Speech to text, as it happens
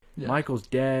Yeah. Michael's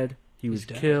dead. He was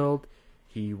dead. killed.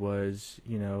 He was,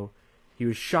 he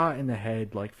was shot in the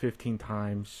head like 15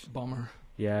 times. Bummer.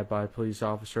 Yeah, by a police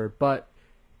officer. But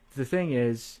the thing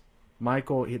is,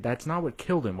 Michael, that's not what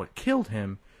killed him. What killed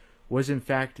him was, in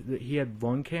fact, that he had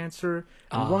lung cancer.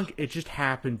 And it just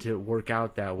happened to work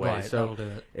out that way. Right, so that'll do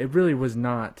it. It really was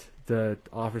not the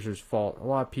officer's fault. A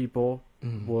lot of people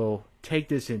will take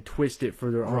this and twist it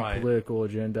for their own political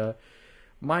agenda.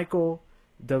 Michael,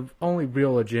 the only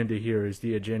real agenda here is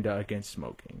the agenda against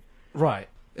smoking. Right.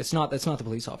 That's not the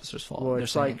police officer's fault. Well,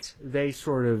 it's like they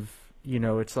sort of,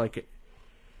 it's like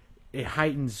it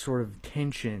heightens sort of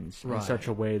tensions in such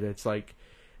a way that it's like,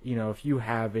 if you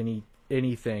have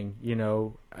anything,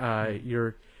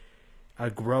 you're a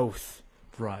growth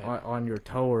on your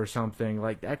toe or something,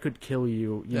 like that could kill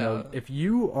you. You know, if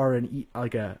you are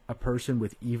a person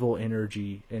with evil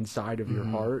energy inside of your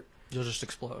heart, you'll just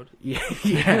explode.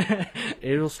 Yeah.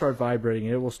 It'll start vibrating.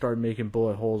 It will start making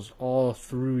bullet holes all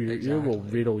through your. It will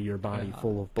riddle your body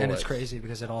full of bullets. And it's crazy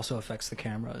because it also affects the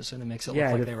cameras and it makes it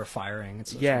look like they were firing.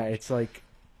 It's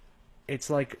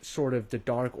like sort of the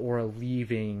dark aura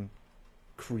leaving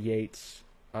creates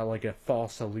like a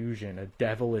false illusion, a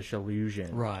devilish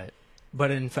illusion. Right. But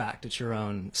in fact, it's your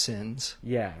own sins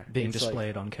being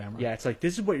displayed on camera. Yeah, it's like,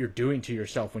 this is what you're doing to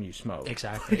yourself when you smoke.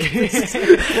 Exactly. This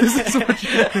is what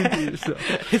you're doing to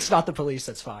yourself. It's not the police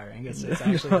that's firing. It's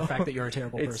actually the fact that you're a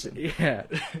terrible person. Yeah.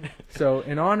 So,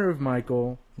 in honor of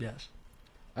Michael... Yes.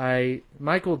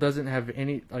 Michael doesn't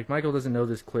know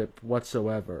this clip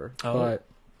whatsoever. Oh.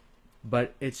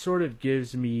 But it sort of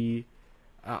gives me...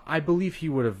 I believe he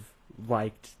would have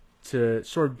liked to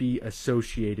sort of be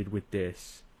associated with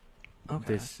this.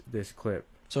 Okay. This clip.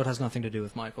 So it has nothing to do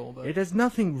with Michael. But... It has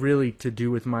nothing really to do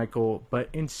with Michael, but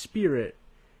in spirit,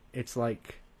 it's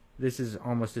like this is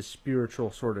almost a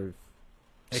spiritual sort of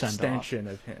extension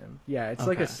of him. Yeah, it's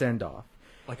like a send-off.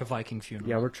 Like a Viking funeral.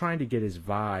 Yeah, we're trying to get his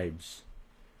vibes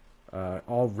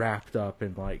all wrapped up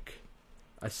in like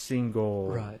a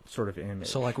single sort of image.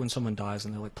 So like when someone dies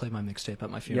and they're like, play my mixtape at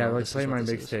my funeral. Yeah, like play my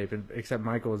mixtape, except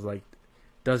Michael is like,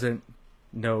 doesn't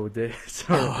know this.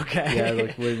 Okay. Yeah,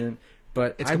 like wouldn't.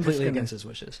 But it's completely against his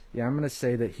wishes. Yeah, I'm gonna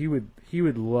say that he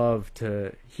would love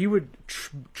to. He would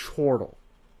chortle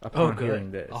upon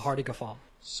hearing this. A hearty guffaw.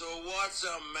 So what's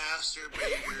a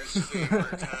masturbator's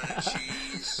favorite kind of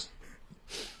cheese?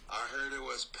 I heard it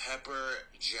was pepper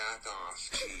jack-off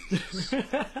cheese.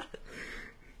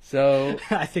 So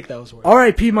I think that was worth.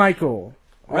 R.I.P. Michael.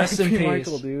 Rest in peace,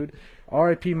 Michael, dude.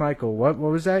 R.I.P. Michael. What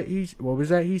was that? What was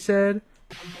that he said?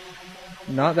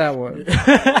 Not that one.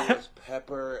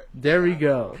 Pepper. There we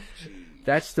go.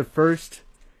 That's the first.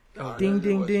 Ding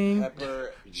ding ding.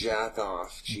 Pepper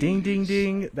jack-off cheese. Ding ding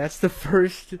ding. That's the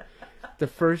first. The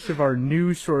first of our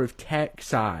new sort of tech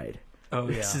side. Oh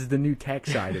yeah. This is the new tech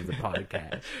side of the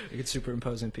podcast. You can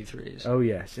superimpose MP3s. Oh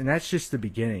yes, and that's just the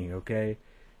beginning. Okay,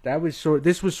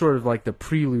 This was sort of like the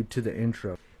prelude to the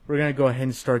intro. We're gonna go ahead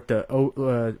and start the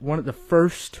one of the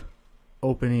first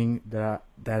opening that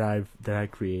I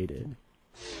created.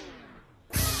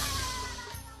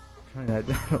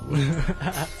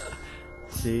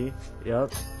 See?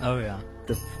 Yep. Oh yeah.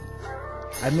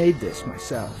 I made this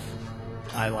myself.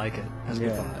 I like it. Has a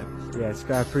good vibe. Yeah, it's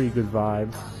got a pretty good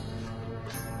vibe.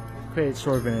 Play it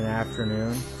sort of in an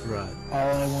afternoon. Right. All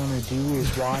I want to do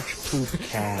is watch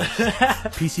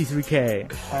Poopcast.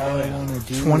 PC3K. All I want to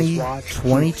do is watch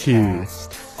 2022.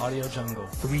 Poopcast. Audio Jungle.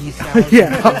 3,000.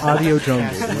 Yeah, Audio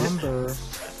Jungle. Number.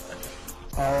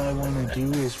 All I want to do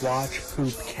is watch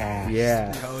Poopcast.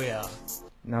 Yeah. Oh yeah.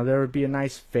 Now there would be a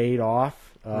nice fade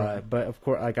off, but of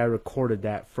course, like I recorded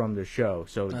that from the show,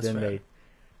 so That's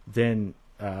then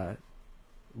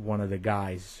one of the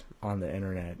guys on the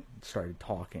internet started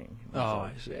talking. Oh,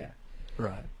 I see. Yeah.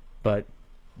 Right. But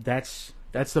that's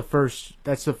the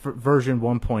version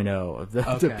 1.0 of the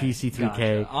PC3K.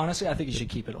 Gotcha. Honestly, I think you should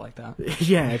keep it like that.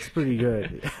 Yeah, it's pretty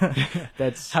good.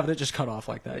 That's having it just cut off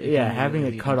like that. Having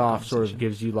it cut off sort of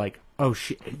gives you like, oh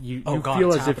shit, you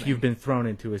feel as if you've been thrown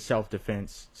into a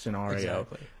self-defense scenario,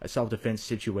 a self-defense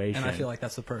situation. And I feel like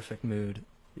that's the perfect mood.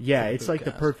 Yeah, it's like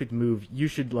the perfect move. You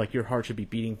should your heart should be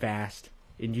beating fast,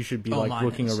 and you should be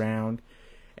looking around.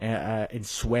 And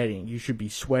sweating. You should be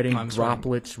sweating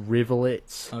droplets,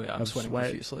 rivulets. Oh yeah, I'm sweating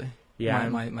profusely. Yeah,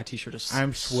 my t-shirt is.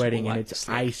 I'm sweating and it's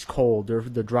ice cold.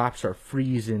 The drops are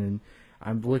freezing, and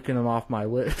I'm licking them off my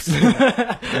lips.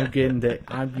 I'm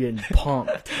getting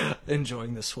pumped.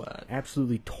 Enjoying the sweat.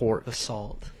 Absolutely torqued. The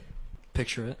salt.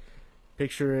 Picture it.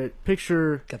 Picture it.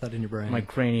 Picture Get that in your brain. my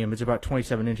cranium. It's about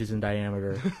 27 inches in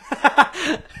diameter.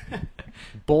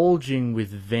 Bulging with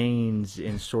veins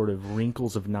and sort of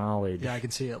wrinkles of knowledge. Yeah, I can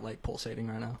see it like pulsating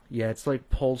right now. Yeah, it's like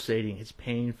pulsating. It's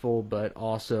painful, but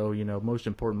also, most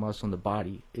important muscle in the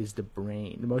body is the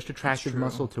brain. The most attractive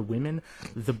muscle to women,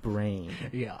 the brain.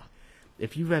 Yeah.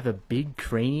 If you have a big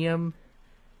cranium,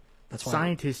 that's why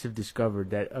scientists have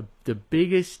discovered that the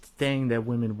biggest thing that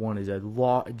women want is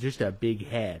just a big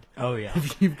head. Oh yeah.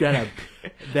 If you've got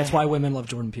that's why women love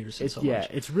Jordan Peterson so much. Yeah,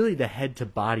 it's really the head to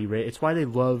body rate. It's why they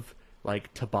love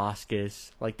like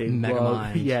Toboscus, like they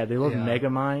love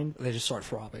Megamind. They just start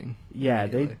throbbing. Yeah,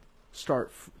 they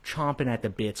start chomping at the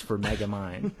bits for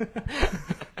Megamind.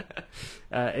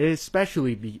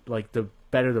 Especially like the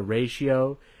better the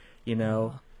ratio,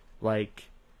 like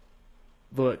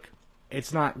look,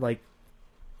 it's not like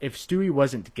if Stewie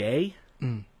wasn't gay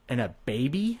and a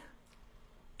baby,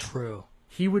 true,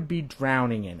 he would be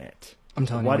drowning in it. I'm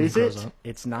telling you, what is it?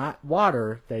 It's not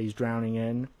water that he's drowning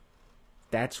in.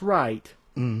 That's right.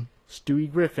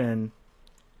 Stewie Griffin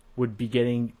would be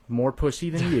getting more pussy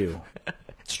than you.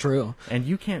 It's true. And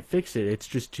you can't fix it. It's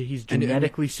just he's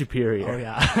genetically superior. Oh,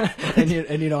 yeah.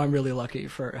 and I'm really lucky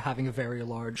for having a very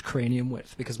large cranium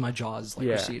width because my jaw is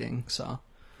receding, so...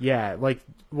 Yeah,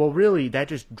 really, that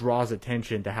just draws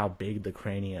attention to how big the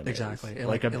cranium is. Exactly.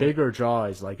 A bigger jaw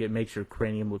is it makes your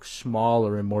cranium look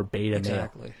smaller and more beta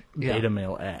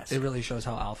male-esque. It really shows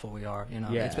how alpha we are,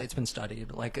 Yeah. It's been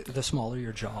studied. Like, the smaller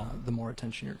your jaw, the more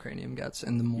attention your cranium gets,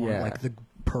 and the more, the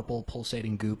purple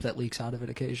pulsating goop that leaks out of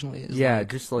it occasionally is,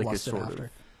 just like it's sort after.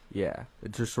 of... Yeah,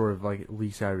 it just sort of, it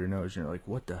leaks out of your nose, and you're like,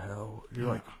 what the hell? You're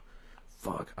like,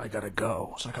 fuck, I gotta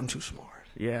go. It's like, I'm too smart.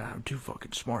 Yeah, I'm too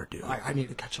fucking smart, dude. I need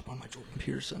to catch up on my Jordan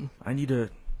Peterson. I need to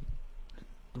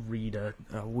read a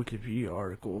Wikipedia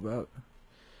article about,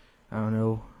 I don't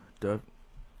know,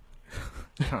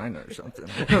 China or something.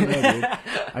 I don't know, dude.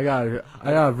 I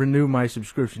gotta renew my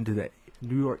subscription to the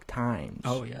New York Times.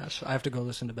 Oh, yes. I have to go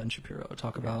listen to Ben Shapiro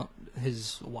talk about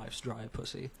his wife's dry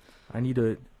pussy. I need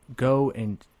to go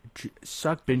and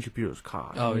suck Ben Shapiro's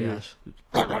cock. Oh, yes.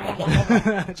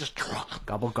 Just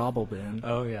gobble, gobble, Ben.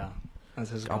 Oh, yeah. That's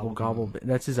his gobble.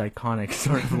 That's his iconic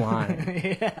sort of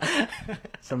line. Yeah.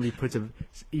 Somebody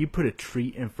you put a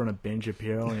treat in front of Ben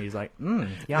Shapiro, and he's like,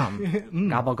 yum,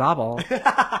 gobble, gobble.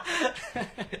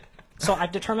 So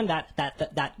I've determined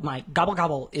that my gobble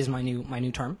gobble is my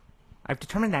new term. I've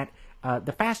determined that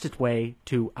the fastest way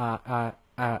to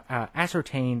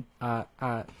ascertain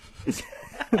the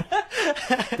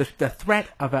threat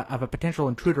of a potential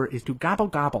intruder is to gobble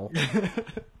gobble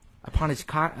upon his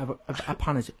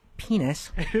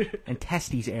penis and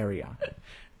testes area.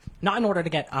 Not in order to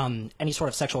get any sort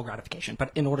of sexual gratification,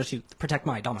 but in order to protect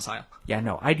my domicile. Yeah,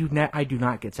 no, I do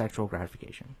not get sexual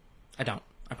gratification. I don't.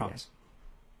 I promise.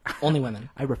 Only women.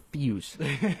 I refuse.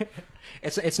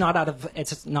 It's not out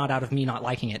of me not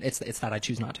liking it. It's that I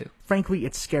choose not to. Frankly,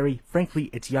 it's scary.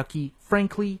 Frankly, it's yucky.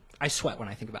 Frankly, I sweat when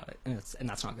I think about it, and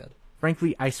that's not good.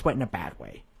 Frankly, I sweat in a bad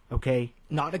way. Okay,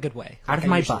 not in a good way. Out of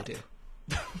my butt.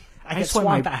 I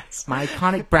sweat my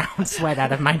iconic brown sweat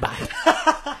out of my butt.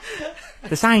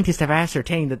 The scientists have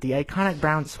ascertained that the iconic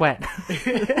brown sweat,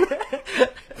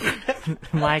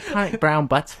 my iconic brown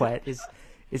butt sweat, is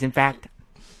in fact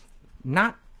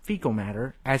not fecal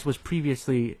matter, as was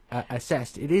previously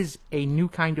assessed. It is a new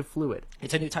kind of fluid.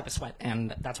 It's a new type of sweat,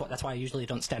 and that's why I usually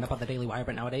don't stand up on the Daily Wire.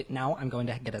 But now I'm going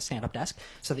to get a stand-up desk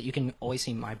so that you can always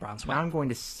see my brown sweat. Now I'm going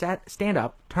to stand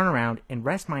up, turn around, and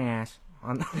rest my ass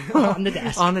on on the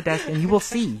desk. On the desk, and you will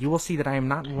see that I am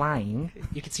not lying.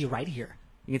 You can see right here.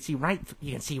 You can see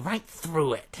right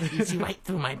through it. You can see right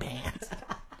through my pants.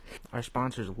 Our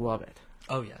sponsors love it.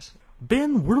 Oh yes,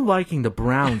 Ben, we're liking the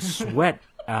brown sweat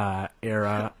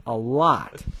era a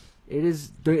lot.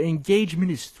 The engagement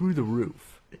is through the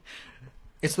roof.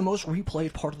 It's the most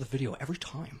replayed part of the video every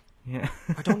time. Yeah,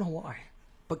 I don't know why,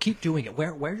 but keep doing it.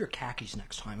 Wear your khakis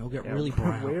next time. It'll get really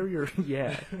brown.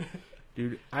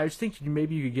 Dude, I was thinking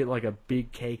maybe you could get a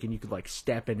big cake and you could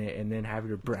step in it and then have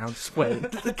your brown sweat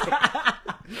into the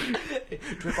cake.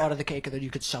 Drip out of the cake and then you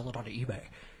could sell it on eBay.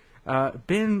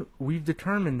 Ben, we've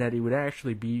determined that it would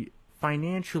actually be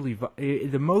financially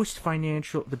the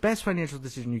best financial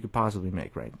decision you could possibly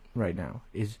make right now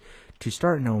is to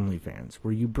start an OnlyFans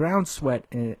where you brown sweat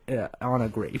on a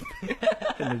grape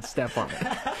and then step on it.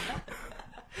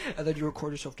 And then you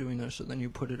record yourself doing this, and then you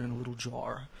put it in a little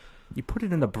jar. You put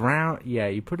it in the brown... Yeah,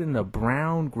 you put it in the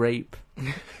brown grape.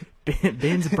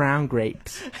 Ben's brown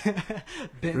grapes.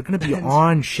 They're going to be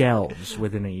on shelves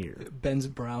within a year. Ben's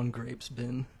brown grapes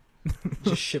bin.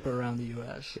 Just ship it around the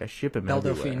U.S. Yeah, ship them Belle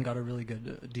everywhere. Delphine got a really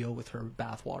good deal with her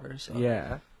bath water. So.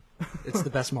 Yeah. It's the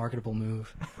best marketable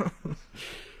move. And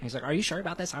he's like, "Are you sure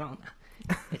about this? I don't.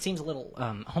 It seems a little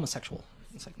homosexual."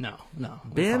 It's like, no.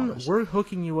 Ben, we're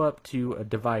hooking you up to a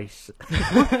device.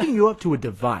 We're hooking you up to a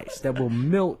device that will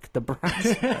milk the brown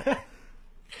sweat.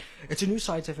 It's a new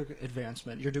scientific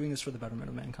advancement. You're doing this for the betterment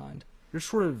of mankind. You're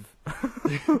sort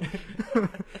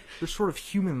of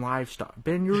human livestock.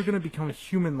 Ben, you're gonna become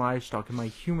human livestock in my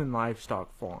human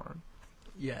livestock farm.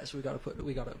 Yes, we gotta put.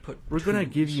 We're gonna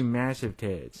give you massive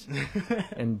tits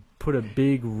and put a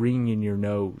big ring in your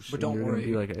nose. But don't worry.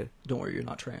 Be like don't worry, you're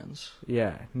not trans.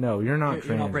 Yeah, no, you're not trans.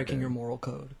 You're not breaking Ben. your moral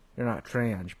code. You're not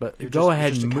trans, but You're go just-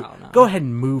 ahead you're and just a cow now. go ahead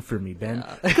and move for me, Ben.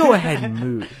 Yeah. Go ahead and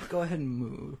move. Go ahead and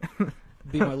move.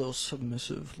 Be my little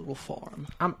submissive little farm.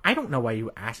 I don't know why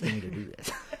you asked me to do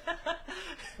this.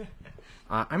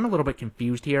 I'm a little bit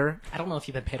confused here. I don't know if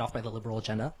you've been paid off by the liberal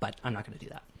agenda, but I'm not going to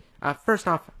do that. First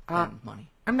off, Money.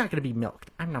 I'm not going to be milked.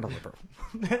 I'm not a liberal.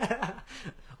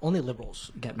 Only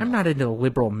liberals get milk. I'm not into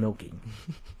liberal milking.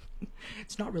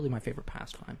 It's not really my favorite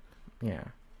pastime. Yeah.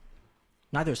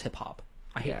 Neither is hip hop.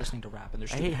 I hate listening to rap, and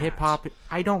there's I hate hip hop.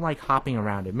 I don't like hopping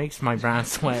around. It makes my brown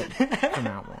sweat come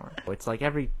out more. It's like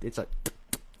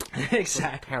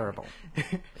Exactly. terrible.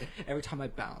 Every time I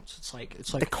bounce, it's like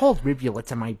The cold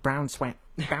rivulets of my brown sweat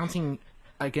bouncing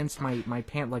against my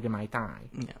pant leg and my thigh.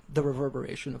 yeah, the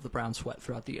reverberation of the brown sweat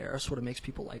throughout the air sort of makes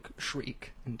people like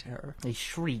shriek in terror, They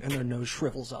shriek. and their nose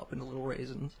shrivels up into little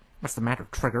raisins. What's the matter?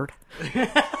 Triggered?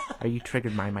 Are you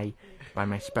triggered by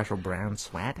my special brown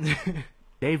sweat?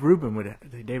 Dave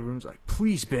Rubin's like,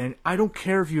 please, Ben, I don't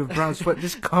care if you have brown sweat,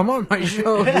 just come on my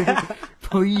show, dude.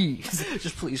 Please.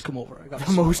 Just please come over. I got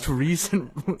The most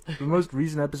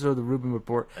recent episode of the Rubin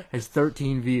Report has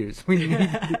 13 views. We need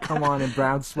to come on and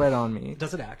brown sweat on me.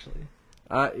 Does it actually?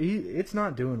 It's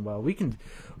not doing well. We can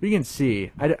see.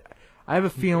 I have a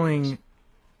feeling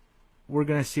we're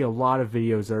gonna see a lot of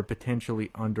videos that are potentially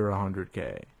under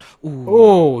 100K. Ooh.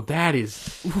 Oh, that is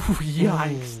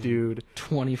yikes, dude.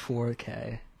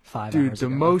 24K. 5 Dude, hours the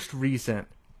ago. most recent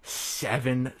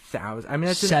 7,000. I mean,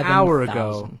 that's an 7,000. hour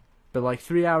ago. But like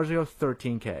 3 hours ago,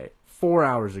 13K. 4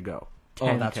 hours ago,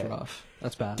 10K. Oh, that's rough.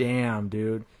 That's bad. Damn,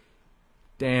 dude.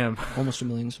 Damn. Almost 1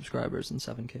 million subscribers and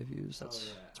 7K views.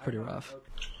 That's pretty rough.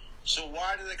 So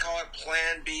why do they call it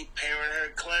Plan B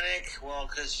Parenthood Clinic? Well,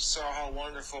 because you saw how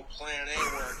wonderful Plan A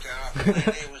worked out.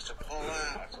 Plan A was to pull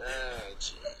out. Oh,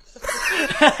 jeez.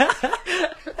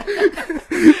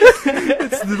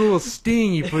 It's the little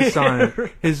sting he puts on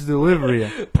his delivery.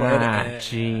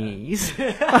 Jeez.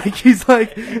 Like, he's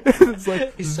like, it's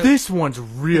like, this one's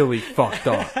really fucked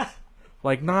up.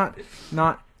 Like, not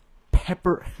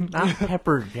pepper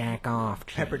jack off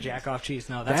cheese. Pepper jack off cheese.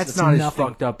 No, That's that's not nothing, as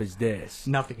fucked up as this.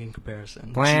 Nothing in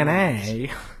comparison. Plan Jeez.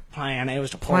 A. Plan A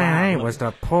was to pull Plan out. A was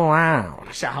to pull out.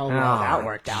 So how well that Oh,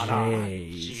 worked out.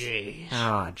 jeez. Jeez.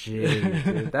 Ah, jeez.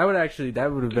 Dude.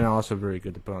 That would have been also very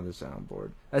good to put on the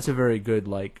soundboard. That's a very good,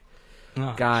 like,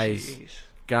 Oh, guys,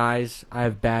 I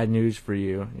have bad news for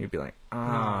you. And you'd be like,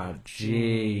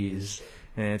 jeez.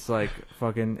 And it's like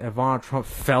fucking Ivana Trump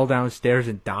fell downstairs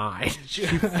and died. She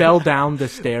fell down the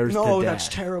stairs to No, death. that's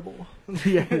terrible.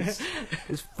 Yeah, it's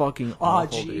fucking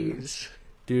awful, dude. Jeez.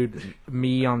 Dude,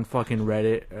 me on fucking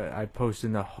Reddit, I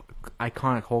posted the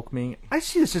iconic Hulk meme. I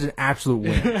see this as an absolute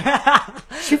win.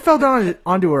 She fell down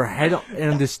onto her head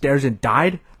on the stairs and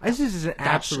died. I see this as an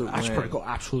absolute That's win. pretty cool.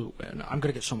 Absolute win. I'm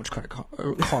gonna get so much credit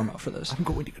karma for this. I'm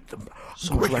going to get them.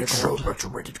 So much Reddit so gold. much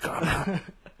Reddit karma.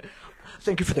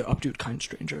 Thank you for the updo, kind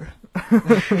stranger.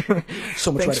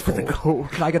 So much Thanks Reddit for the gold.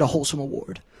 gold. Can I get a wholesome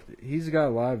award? He's got a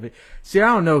lot of it. See, I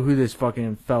don't know who this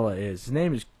fucking fella is. His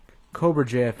name is Cobra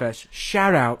JFS.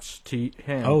 Shout outs to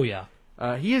him. Oh yeah.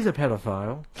 He is a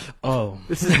pedophile. Oh.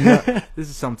 This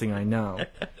is something I know.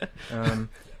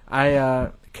 I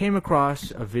came across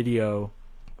a video.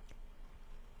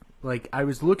 Like, I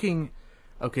was looking.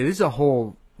 Okay, this is a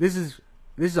whole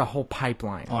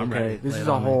pipeline. Oh, I'm okay, ready. this Lay is it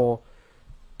a on me. whole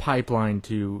pipeline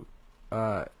to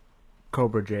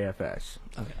Cobra JFS.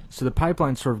 Okay. So the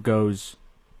pipeline sort of goes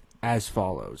as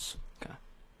follows. Okay.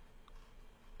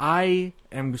 I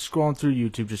am scrolling through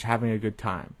YouTube just having a good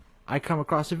time. I come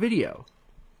across a video.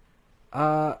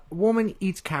 Woman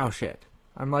eats cow shit.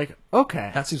 I'm like, okay.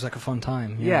 That seems like a fun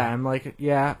time. Yeah, I'm like,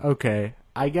 yeah, okay.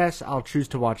 I guess I'll choose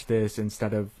to watch this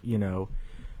instead of, the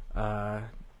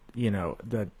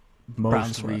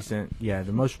most recent, the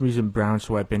most recent Brown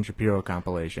Sweat Ben Shapiro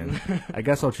compilation. I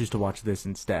guess I'll choose to watch this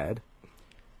instead.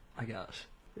 I guess.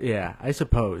 Yeah, I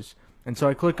suppose. And so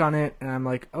I click on it, and I'm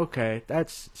like, okay,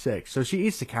 that's sick. So she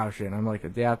eats the cow shit, and I'm like,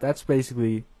 yeah, that's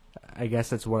basically, I guess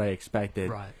that's what I expected.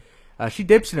 Right. She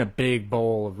dips in a big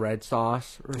bowl of red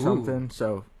sauce or something,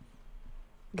 so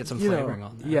Get some flavoring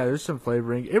on there. Yeah, there's some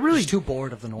flavoring. It really just too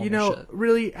bored of the normal shit.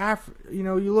 Really,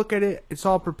 you look at it, it's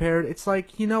all prepared. It's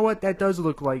like, you know what? That does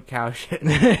look like cow shit.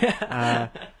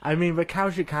 I mean, but cow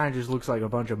shit kind of just looks like a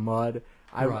bunch of mud.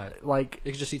 Right. Like,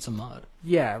 you could just eat some mud.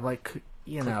 Yeah, like,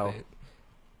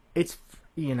 it's,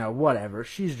 whatever.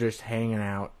 She's just hanging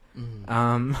out.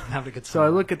 Having a good time. So I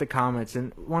look at the comments,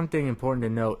 and one thing important to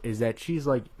note is that she's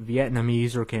like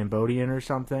Vietnamese or Cambodian or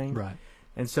something. Right.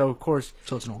 And so, of course...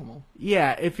 So it's normal.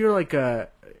 Yeah, if you're like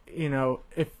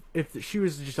if she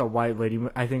was just a white lady,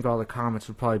 I think all the comments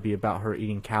would probably be about her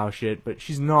eating cow shit, but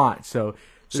she's not, so...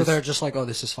 So they're just like, oh,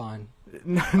 this is fine.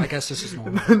 I guess this is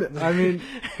normal. I mean,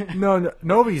 no,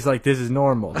 nobody's like, this is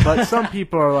normal. But some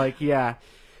people are like, yeah,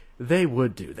 they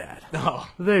would do that. Oh.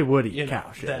 They would eat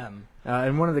cow shit. Them.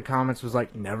 And one of the comments was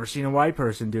like, never seen a white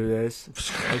person do this.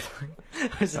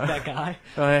 Is it that guy?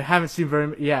 I haven't seen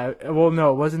very... Yeah, well,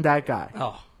 no, it wasn't that guy.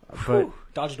 Oh. But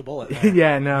dodged a bullet.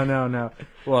 Yeah, no.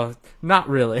 Well, not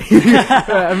really.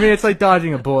 I mean, it's like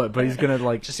dodging a bullet, but he's gonna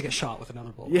like just to get shot with another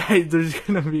bullet. Yeah,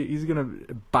 he's gonna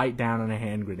bite down on a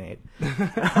hand grenade.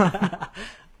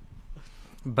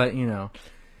 But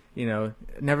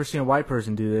never seen a white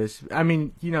person do this. I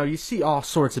mean, you see all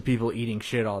sorts of people eating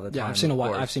shit all the time. Yeah, I've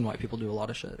seen white people do a lot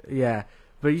of shit. Yeah,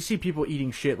 but you see people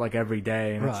eating shit like every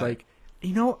day, and it's like,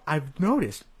 I've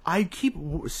noticed. I keep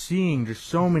seeing just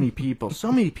so many people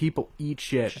eat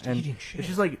shit, just and shit. It's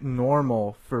just like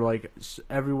normal for like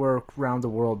everywhere around the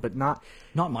world, but not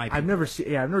my people. I've never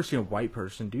seen a white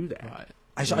person do that. Right.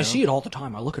 I see it all the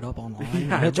time. I look it up online.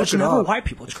 Yeah, it's never white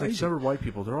people. It's crazy. It's never white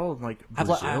people. They're all like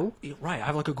Brazil. I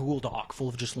have like a Google Doc full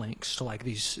of just links to like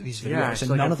these videos, yeah, and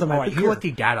like none of them are right here.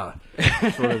 Collecting data,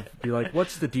 sort of be like,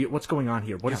 what's the deal? What's going on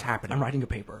here? What is happening? I'm writing a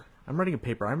paper. I'm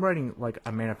writing like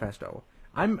a manifesto.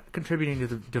 I'm contributing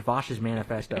to Devash's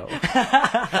manifesto.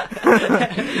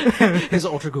 His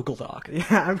ultra Google Doc.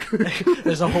 Yeah,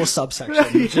 there's a whole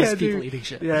subsection just people eating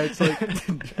shit. Yeah, it's like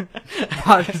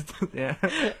yeah.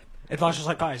 And Vash was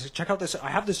like, guys, check out this. I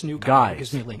have this new guy that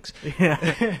gives me links.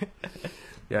 Yeah.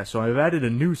 Yeah, so I've added a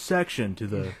new section to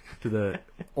the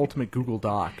ultimate Google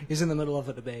Doc. He's in the middle of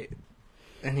a debate,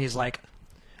 and he's like,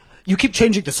 "You keep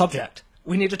changing the subject.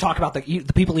 We need to talk about the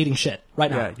people eating shit right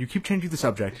now." Yeah, you keep changing the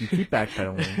subject. You keep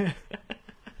backpedaling.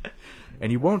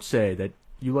 And you won't say that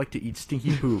you like to eat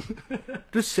stinky poop.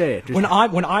 Just say it. When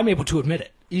I'm able to admit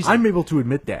it. Easy. I'm able to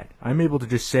admit that. I'm able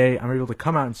to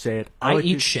come out and say it. I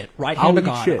eat shit. Right hand to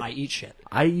God, I eat shit.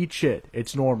 I eat shit.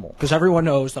 It's normal. Because everyone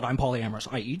knows that I'm polyamorous.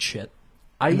 I eat shit.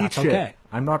 I eat shit. Okay.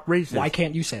 I'm not racist. Why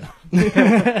can't you say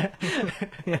that?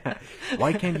 Yeah.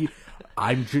 Why can't you...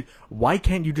 why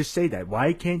can't you just say that?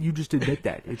 Why can't you just admit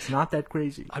that? It's not that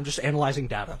crazy. I'm just analyzing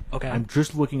data. Okay. I'm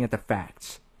just looking at the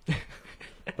facts.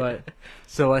 But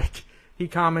so like he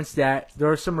comments that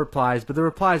there are some replies, but the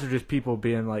replies are just people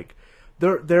being like,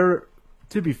 they're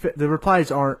to be fair, the replies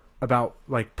aren't about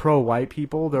like pro-white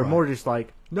people. They're more just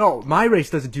like, no, my race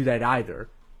doesn't do that either.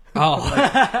 Oh,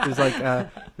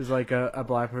 there's like a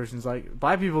black person's like,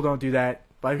 black people don't do that.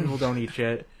 Black people don't eat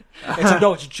shit. It's like,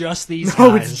 no, it's just these no,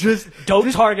 guys. It's just don't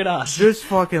target us. Just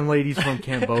fucking ladies from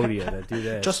Cambodia that do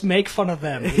that. Just make fun of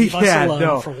them. Leave us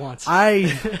alone for once.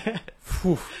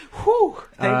 Whew. Thank goodness.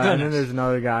 And then there's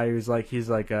another guy who's like, he's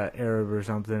like Arab or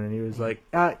something, and he was like,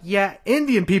 yeah,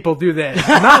 Indian people do this,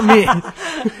 not me.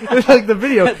 It's like the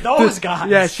video. Those guys.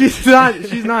 Yeah, she's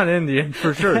not Indian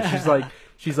for sure.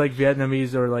 She's like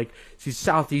Vietnamese or like she's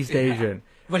Southeast Asian.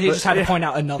 But he just had to point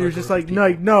out another. He was just like,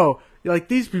 no. Like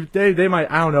these people, they might.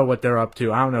 I don't know what they're up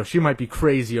to. I don't know. She might be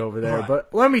crazy over there. Right.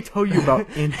 But let me tell you about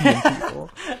Indian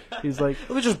people. He's like,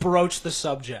 let me just broach the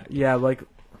subject. Yeah, like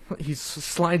he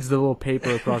slides the little paper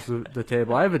across the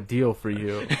table. I have a deal for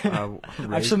you. I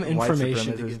have some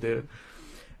information to give you.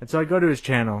 And so I go to his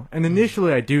channel, and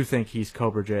initially I do think he's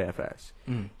Cobra JFS.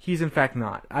 He's in fact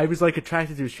not. I was like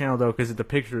attracted to his channel though because of the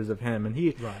pictures of him, and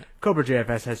Cobra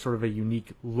JFS has sort of a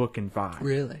unique look and vibe.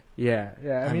 Really? Yeah.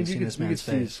 I mean, you can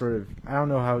see sort of. I don't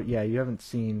know how. Yeah, you haven't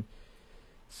seen.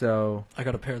 So I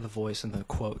got to pair the voice and the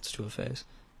quotes to a face.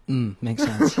 Makes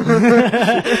sense.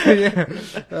 Yeah.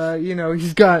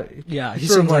 He's got. Yeah, he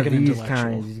seems like an intellectual.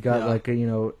 Kinds. He's got like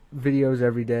videos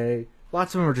every day.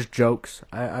 Lots of them are just jokes.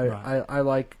 I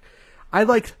like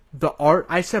the art.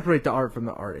 I separate the art from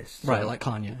the artist. So. Right, like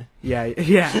Kanye. Yeah.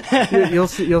 You'll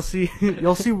see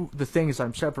the things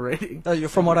I'm separating.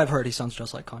 From what I've heard, he sounds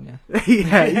just like Kanye.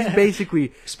 Yeah, he's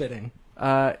basically spitting.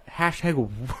 Hashtag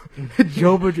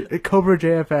Cobra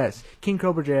JFS, King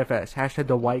Cobra JFS. Hashtag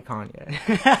the white Kanye.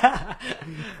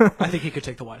 I think he could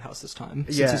take the White House this time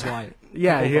since he's white.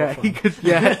 Yeah, he could.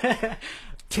 Yeah.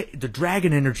 The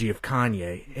dragon energy of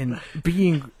Kanye and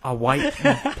being a white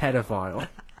pedophile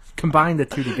Combine the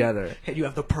two together. Hey, you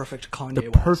have the perfect Kanye The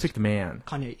West. perfect man.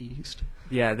 Kanye East.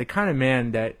 Yeah, the kind of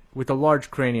man that with a large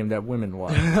cranium that women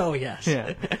love. Oh yes.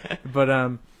 Yeah.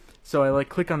 But so I like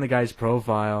click on the guy's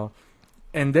profile,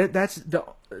 and that's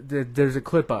there's a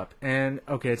clip up, and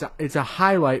okay, it's a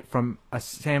highlight from a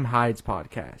Sam Hyde's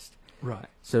podcast. Right.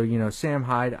 So Sam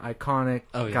Hyde, iconic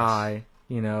guy.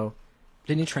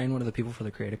 Didn't he train one of the people for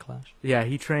the Creative Clash? Yeah,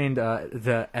 he trained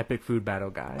the Epic Food Battle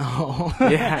guy. Oh.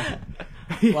 Yeah.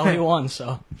 Well, he won,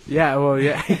 so. Yeah, well,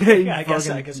 yeah. Yeah, I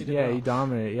guess he did. Yeah, well. he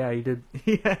dominated. Yeah, he did.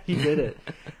 Yeah, he did it.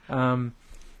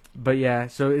 But yeah,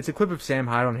 so it's a clip of Sam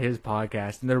Hyde on his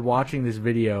podcast, and they're watching this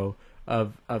video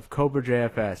of Cobra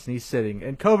JFS, and he's sitting.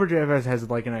 And Cobra JFS has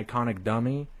like an iconic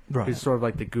dummy. Right. He's sort of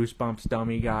like the Goosebumps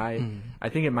dummy guy. Mm. I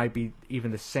think it might be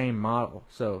even the same model.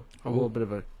 So a Ooh. little bit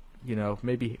of a,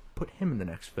 maybe put him in the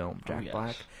next film, Jack yes.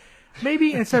 Black.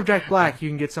 Maybe instead of Jack Black, you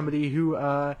can get somebody who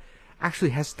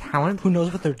actually has talent. Who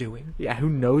knows what they're doing? Yeah, who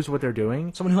knows what they're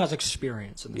doing. Someone who has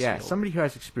experience in this Yeah, field. somebody who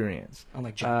has experience.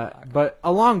 Unlike Jack Black. But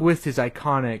along with his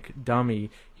iconic dummy,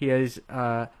 he has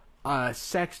a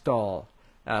sex doll.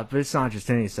 But it's not just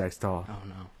any sex doll. Oh,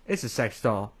 no. It's a sex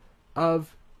doll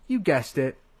of, you guessed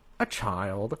it, a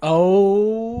child.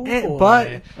 Oh, boy.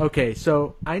 But, okay,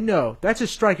 so I know that's a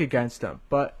strike against him.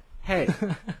 But, hey,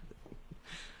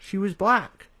 she was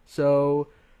black. So,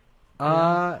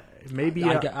 maybe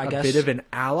I a guess... bit of an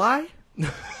ally?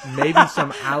 Maybe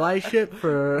some allyship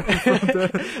for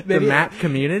the map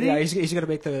community. Yeah, he's gonna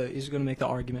make the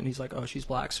argument. He's like, oh, she's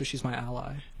black, so she's my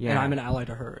ally, Yeah. and I'm an ally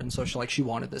to her, and so she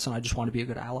wanted this, and I just want to be a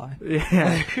good ally.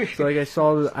 Yeah. So like I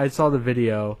saw the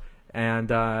video,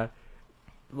 and and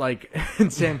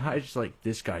Sam Hyde's just like,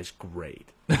 this guy's great.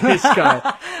 This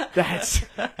guy,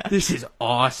 this is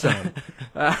awesome.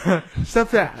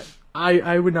 Stuff that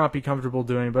I would not be comfortable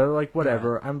doing, but like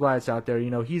whatever. Yeah. I'm glad it's out there.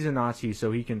 He's a Nazi,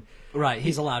 so he can. Right,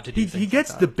 he's allowed to do things. He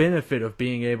gets like the benefit of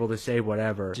being able to say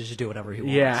whatever. Just do whatever he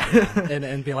wants. Yeah.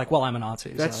 and be like, well, I'm a Nazi.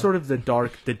 That's so. sort of the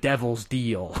devil's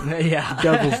deal. Yeah. The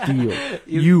devil's deal.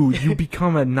 You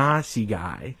become a Nazi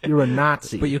guy. You're a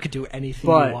Nazi. But you could do anything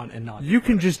you want and not. You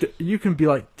can be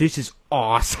like, this is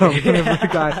awesome. Yeah. The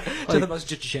guy, like, so the most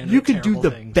degenerate, you can do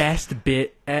the things. best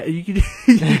bit. You can.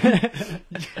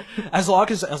 as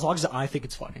long as I think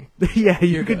it's funny. Yeah,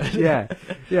 You're could. Good.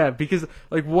 Yeah. Because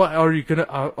like, what are you gonna?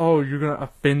 You're gonna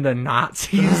offend the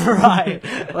Nazis, right?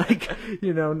 Like,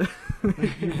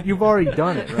 you've already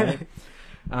done it,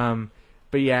 right?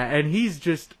 But yeah, and he's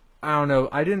just, I don't know.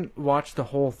 I didn't watch the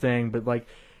whole thing, but like,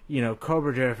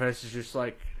 Cobra JFS is just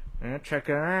like, check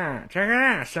it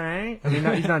out, say. I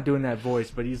mean, he's not doing that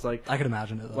voice, but he's like, I can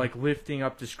imagine it though. Like lifting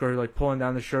up the skirt, like pulling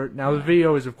down the shirt. Now the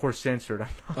video is of course censored.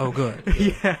 Oh, good.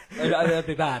 Yeah, that'd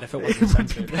be bad if it wasn't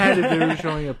censored. It'd be bad if they were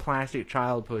showing a plastic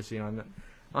child pussy on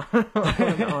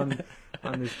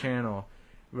this channel.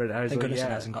 But I was Thank like, goodness yeah.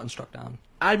 it hasn't gotten struck down.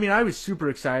 I mean, I was super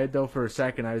excited though for a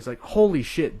second. I was like, holy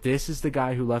shit, this is the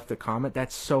guy who left the comment.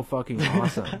 That's so fucking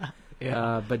awesome.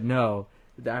 Yeah. But no.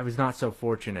 I was not so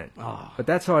fortunate. Oh. But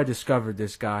that's how I discovered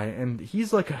this guy, and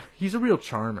he's a real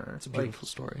charmer. It's a beautiful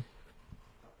story.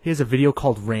 He has a video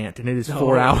called Rant, and it is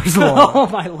 4 hours long. Oh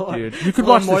my lord! Dude, you could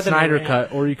watch the Snyder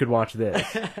Cut, or you could watch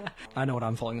this. I know what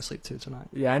I'm falling asleep to tonight.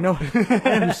 Yeah, I know. I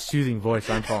have a soothing voice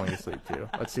I'm falling asleep to.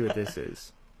 Let's see what this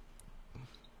is.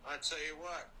 I tell you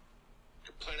what,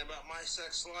 complain about my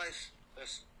sex life?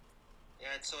 Yeah,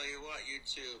 I tell you what, you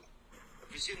two.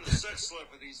 Have you seen the sex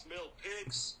life of these male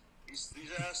pigs?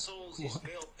 These assholes, these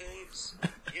male pigs.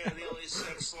 Yeah, the only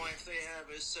sex life they have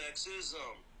is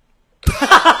sexism.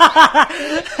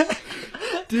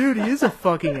 Dude, he is a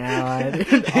fucking ally.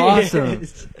 Dude. Awesome.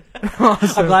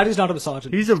 I'm glad he's not a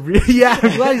misogynist. He's I'm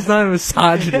glad he's not a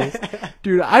misogynist.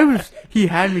 Dude, he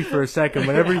had me for a second.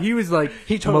 Whenever he was like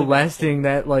molesting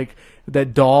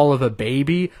that doll of a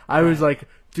baby, I was like,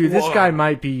 dude, this guy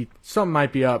something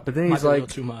might be up. But then he's like,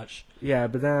 too much. Yeah,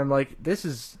 but then I'm like, this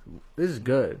is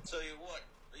good. I'll tell you what,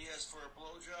 he asked for a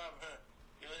blowjob,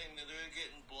 the only thing they're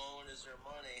getting blown is their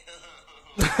money.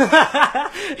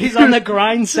 He's on the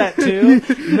grind set too.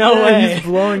 No way. He's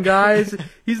blowing guys.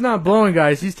 He's not blowing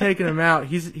guys. He's taking them out.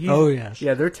 He's oh yes.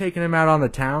 Yeah, they're taking him out on the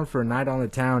town for a night on the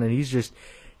town, and he's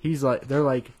like, they're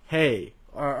like, hey,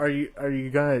 are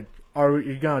you gonna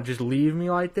just leave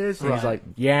me like this? And he's like,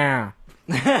 yeah.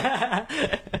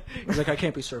 He's like, I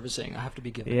can't be servicing. I have to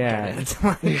be giving. Yeah. It's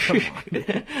like, come on.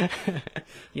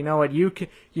 You know what you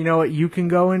can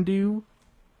go and do?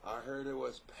 I heard it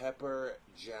was pepper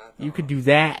jack. You could do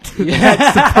that. Yeah.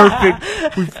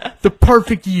 That's the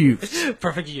perfect use.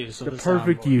 Perfect use. The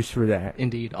perfect use for that.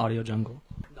 Indeed, Audio Jungle.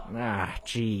 Ah,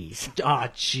 jeez. Ah,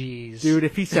 jeez. Dude,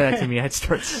 if he said that to me, I'd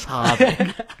start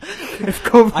sobbing.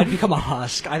 I'd become a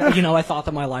husk. I thought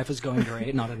that my life was going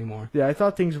great. Not anymore. Yeah, I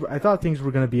thought things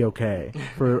were gonna be okay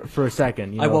for a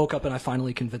second. I woke up and I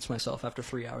finally convinced myself after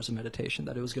 3 hours of meditation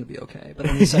that it was gonna be okay. But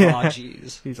then he said, "Oh,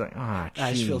 jeez." He's like, "Ah, jeez.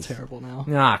 I just feel terrible now.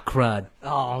 Ah, crud.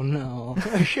 Oh no.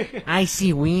 I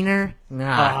see wiener.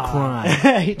 Ah,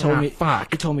 crud. He told me.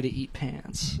 Fuck. He told me to eat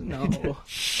pants. No.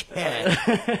 Shit.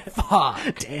 Fuck.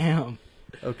 Damn.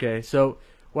 Okay, so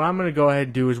what I'm gonna go ahead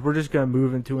and do is we're just gonna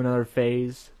move into another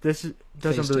phase. This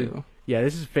doesn't Phase really. 2. Yeah,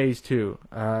 this is phase 2.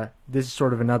 This is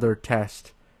sort of another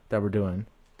test that we're doing.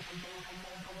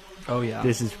 Oh yeah.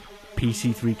 This is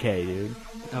PC3K, dude.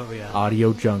 Oh yeah.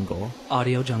 Audio Jungle.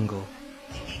 Audio jungle.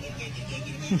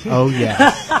 Oh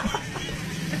yeah.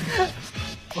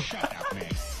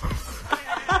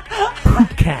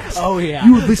 Poopcast. Oh yeah.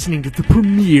 You're listening to the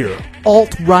premier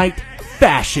alt-right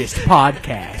fascist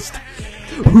podcast,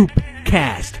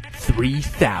 Poopcast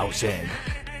 3000.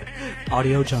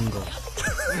 Audio jungle.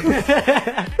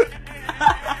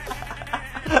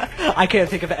 I can't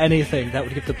think of anything that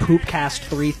would give the Poopcast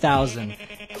 3000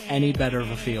 any better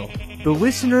of a feel. The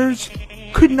listeners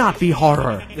could not be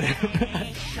harder.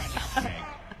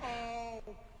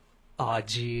 Aw,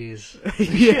 jeez.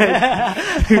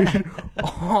 Yeah.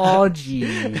 Oh,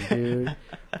 geez, dude.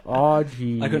 Oh,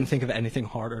 geez. I couldn't think of anything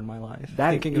harder in my life.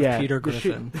 That, Thinking yeah, of Peter the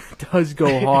shit Griffin. does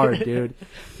go hard, dude.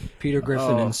 Peter Griffin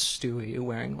Oh. and Stewie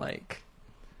wearing, like,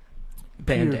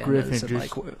 Peter bandanas Griffin and,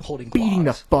 just like, holding beating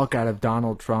the claws. fuck out of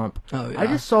Donald Trump. Oh, yeah. I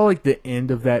just saw, like, the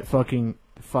end of that fucking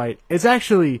fight. It's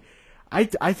actually... I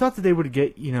thought that they would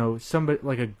get, somebody,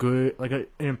 like, an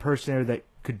impersonator that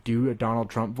could do a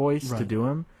Donald Trump voice to Right. do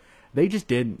him. They just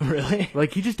didn't. Really?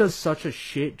 Like, he just does such a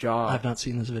shit job. I've not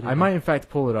seen this video. I might, in fact,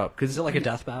 pull it up. Is it like a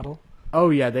death battle? Oh,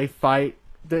 yeah, they fight.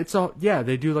 It's all... Yeah,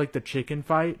 they do, like, the chicken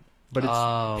fight. But it's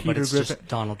Oh, Peter but it's Griffin. just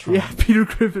Donald Trump. Yeah, Peter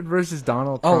Griffin versus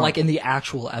Donald Trump. Oh, like in the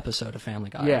actual episode of Family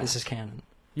Guy. Yeah. This is canon.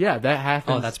 Yeah, that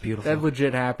happens. Oh, that's beautiful. That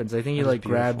legit happens. I think he, That is like,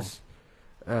 grabs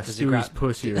Does he Stewie's grab-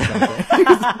 pussy or something.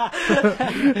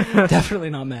 Definitely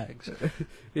not Meg's.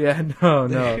 Yeah, no.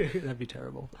 That'd be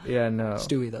terrible. Yeah, no.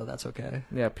 Stewie, though, that's okay.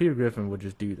 Yeah, Peter Griffin would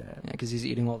just do that. Yeah, because he's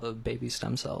eating all the baby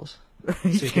stem cells.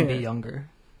 He So he can be can't. younger.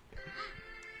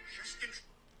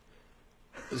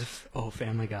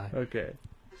 Family Guy. Okay.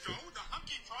 So, the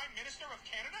hunky Prime Minister of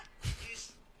Canada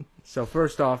is... So,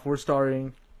 first off, we're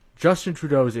starting Justin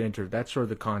Trudeau's intro. That's sort of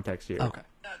the context here. Okay.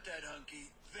 Not that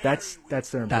hunky. That's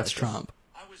their That's impression. Trump.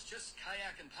 I was just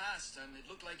kayaking past and it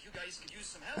looked like you guys could use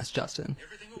some help. That's Justin.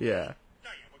 Everything okay? Yeah. No,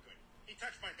 yeah, we're good. He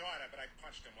touched my daughter, but I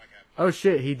punched him like a... Oh,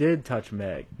 shit, he did touch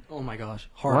Meg. Oh my gosh.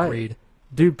 Hard What? read.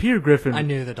 Dude, Peter Griffin... I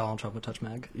knew that Donald Trump would touch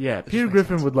Meg. Yeah, It just Peter makes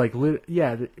Griffin sense. would, like...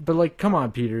 but, like, come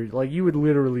on, Peter. Like, you would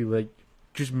literally, like,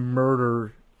 just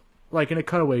murder... Like, in a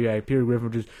cutaway guy, Peter Griffin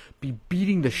would just be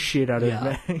beating the shit out of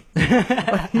Yeah. Meg.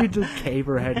 Like, he would just cave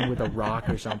her head in with a rock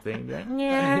or something. Be like,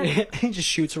 yeah. He just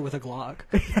shoots her with a Glock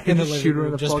He in the just living shoot her in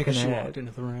room the just because fucking she head. walked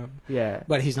into the room. Yeah.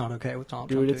 But he's not okay with Donald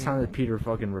Trump. Dude, it's time that Peter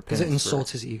fucking repents. Because it for-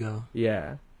 insults his ego.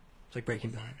 Yeah. It's like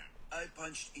Breaking Bad. I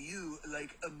punched you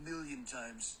like 1,000,000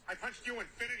 times. I punched you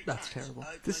infinity That's terrible.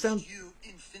 I This punched sounds- you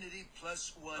infinity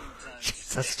plus 1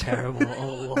 times. That's terrible.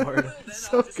 Oh, Lord. Then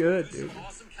So I'll just good, do some dude.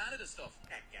 awesome Canada stuff.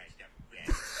 That guy's the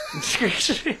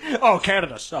best. Oh,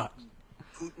 Canada sucks.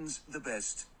 Putin's the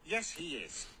best. Yes, he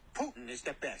is. Putin is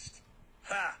the best.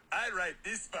 Ha! I write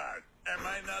this part. Am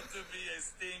I not to be a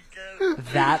stinker?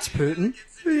 That's Putin?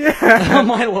 Yeah. Oh,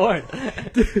 my Lord.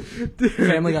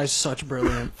 Family Guy's such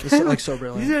brilliant. It's like so These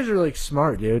brilliant. guys are, like,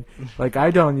 smart, dude. Like,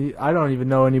 I don't even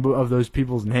know any of those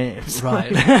people's names.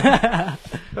 Right.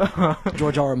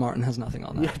 George R. R. Martin has nothing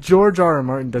on that. Yeah, George R. R.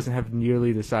 Martin doesn't have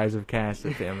nearly the size of cast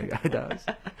that Family Guy does.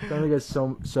 Family Guy's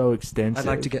so extensive. I'd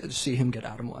like to see him get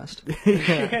Adam West.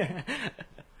 Yeah.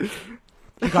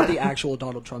 He got the actual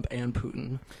Donald Trump and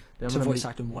Putin I'm to gonna voice make-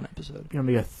 act in one episode. Gonna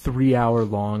be a 3-hour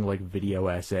long like video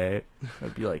essay.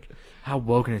 It'd be like how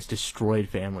woken has destroyed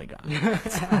Family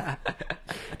Guy.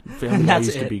 Family Guy That's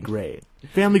used to it. be great.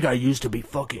 Family Guy used to be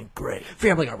fucking great.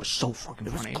 Family Guy was so fucking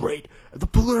It was funny. great.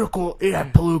 It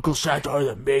had political satire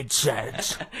that made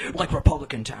sense. Like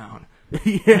Republican Town. Now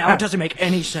Yeah. it doesn't make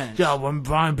any sense. Yeah, when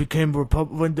Brian became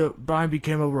Brian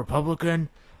became a Republican,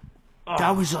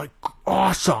 that was like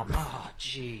awesome. Oh,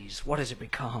 jeez. What has it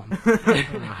become?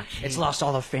 Ah, It's lost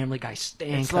all the Family Guy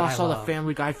stank. It's lost all the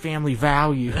Family Guy family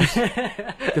values.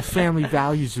 The family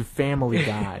values of Family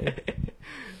Guy.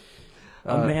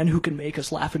 A man who can make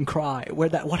us laugh and cry.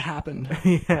 What happened?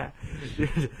 Yeah.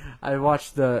 I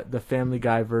watched the Family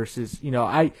Guy versus, you know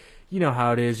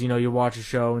how it is, you watch a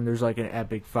show and there's like an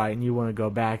epic fight and you want to go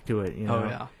back to it, Oh,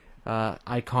 yeah.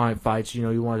 Iconic fights,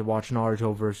 you want to watch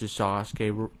Naruto versus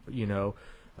Sasuke,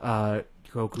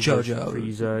 Goku JoJo.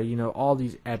 versus Frieza, all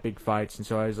these epic fights. And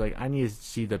so I was like, I need to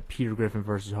see the Peter Griffin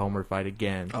versus Homer fight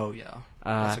again. Oh, yeah.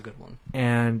 That's a good one.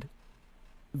 And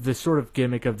the sort of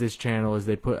gimmick of this channel is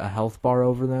they put a health bar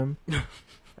over them.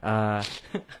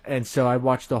 And so I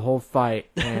watched the whole fight,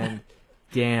 and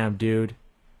damn, dude,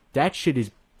 that shit is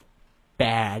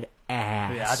bad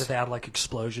ass. Yeah, did they have like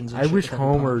explosions? And I shit wish that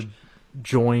Homer punched?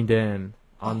 joined in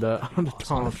on the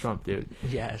Donald Trump, dude.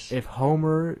 Yes. If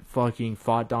Homer fucking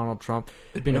fought Donald Trump,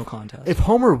 It'd be no contest. If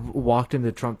Homer walked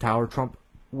into Trump Tower, Trump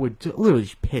would literally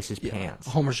just piss his pants.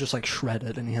 Homer's just like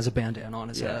shredded, and he has a bandana on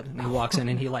his head, and he walks in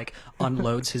and he like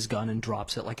unloads his gun and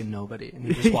drops it like a nobody, and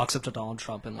he just walks up to Donald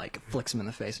Trump and like flicks him in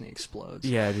the face, and he explodes.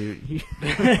 Yeah, dude.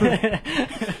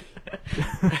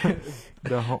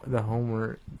 The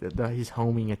Homer, his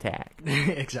homing attack.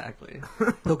 Exactly.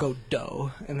 He'll go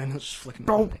dough, and then he'll just flick him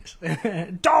in the face.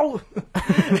 Dough.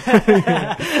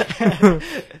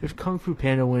 If Kung Fu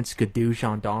Panda went skadoosh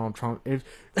on Donald Trump,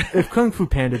 if Kung Fu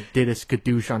Panda did a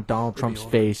skadoosh on Donald Trump's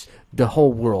face, the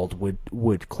whole world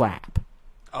would clap.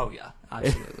 Oh yeah,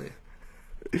 absolutely.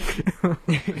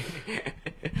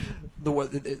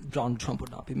 Donald Trump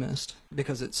would not be missed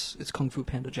because it's Kung Fu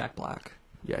Panda Jack Black.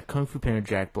 Yeah, Kung Fu Panda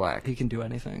Jack Black. He can do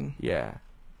anything. Yeah,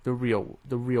 the real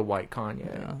white Kanye.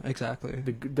 Yeah, exactly.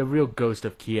 The real ghost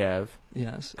of Kiev.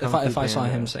 Yes. If I saw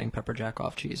him saying pepper jack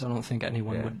off cheese, I don't think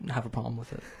anyone would have a problem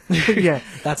with it. Yeah,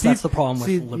 that's the problem with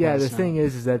liberals. Yeah, the thing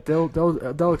is that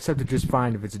they'll accept it just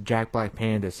fine if it's a Jack Black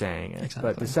Panda saying it. Exactly.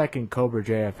 But the second Cobra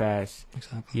JFS,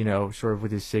 exactly. Sort of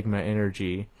with his Sigma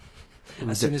energy.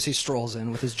 As soon as he strolls in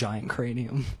with his giant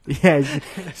cranium. Yeah, as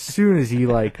soon as he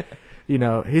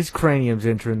his cranium's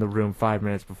entering the room 5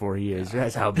 minutes before he is.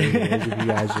 That's how big it is. If you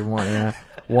guys are wanting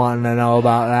to know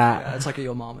about that, yeah, it's like a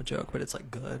Yo Mama joke, but it's like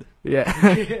good.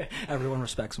 Yeah, everyone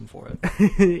respects him for it.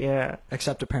 Yeah,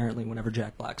 except apparently whenever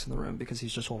Jack Black's in the room because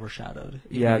he's just overshadowed.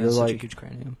 Yeah, he has such a huge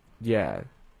cranium. Yeah,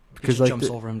 because jumps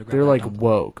over him to grab they're like dump.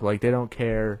 woke. Like they don't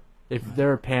care. If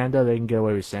they're a panda, they can get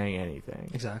away with saying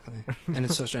anything. Exactly. And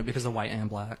it's so strange because they're white and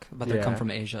black, but they come from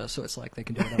Asia, so it's like they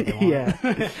can do whatever they want.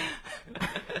 Yeah.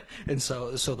 And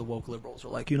so the woke liberals are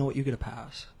like, you know what, you get a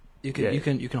pass. You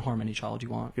can harm any child you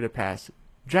want. Get a pass.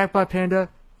 Jack Black Panda,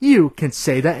 you can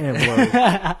say the N-word.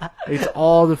 It's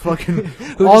all the fucking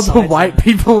all the white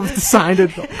people have signed a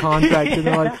contract and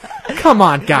they're like, come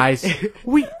on, guys.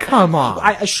 Come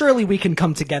on. Surely we can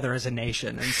come together as a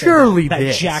nation and surely say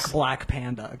that Jack Black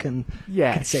Panda can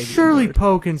say surely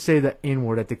Poe can say the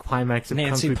N-word at the climax of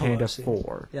Nancy Kung Fu Panda Pelosi.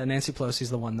 4. Yeah, Nancy Pelosi's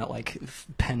the one that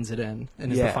pens it in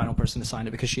and is the final person to sign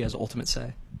it because she has ultimate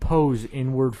say. Poe's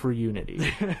N-word for unity.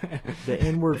 The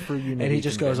N-word for unity. And he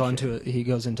just goes into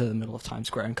the middle of Times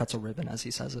Square and cuts a ribbon as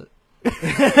he says it.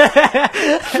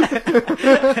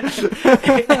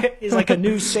 He's like a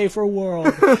new, safer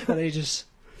world. And he just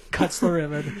cuts the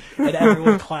ribbon, and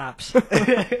everyone claps.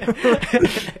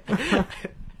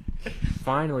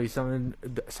 Finally,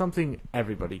 something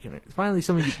everybody can. Finally,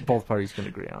 something both parties can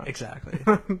agree on. Exactly.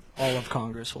 All of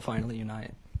Congress will finally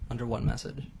unite under one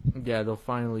message. Yeah, they'll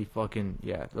finally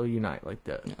they'll unite like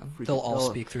that. Yeah, they'll all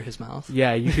speak through his mouth.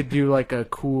 Yeah, you could do like a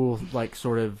cool, like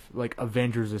sort of like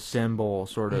Avengers Assemble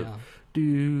sort of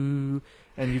do,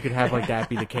 and you could have like that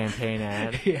be the campaign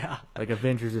ad. Yeah, like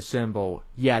Avengers Assemble.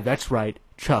 Yeah, that's right.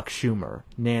 Chuck Schumer,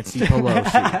 Nancy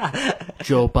Pelosi,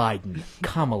 Joe Biden,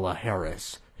 Kamala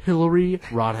Harris, Hillary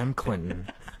Rodham Clinton,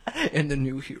 and the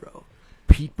new hero,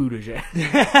 Pete Buttigieg.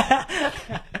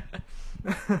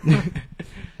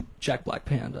 Jack Black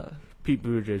Panda. Pete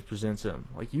Buttigieg presents him.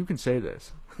 Like, you can say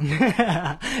this.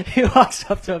 He walks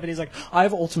up to him and he's like, I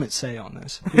have ultimate say on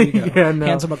this. Here you go. Yeah, no.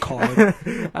 Hands him a card.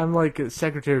 I'm like a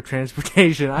Secretary of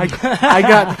Transportation. I've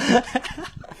got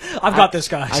this,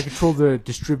 guys. I control the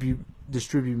distribution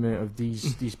of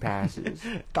these passes.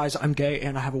 Guys, I'm gay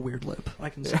and I have a weird lip. I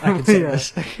can say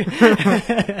this.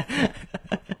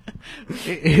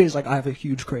 He's like, I have a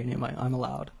huge cranium. I'm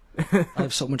allowed. I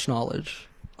have so much knowledge.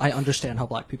 I understand how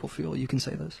black people feel. You can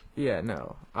say this. Yeah,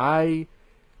 no.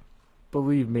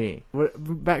 Believe me.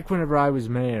 Back whenever I was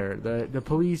mayor, the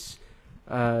police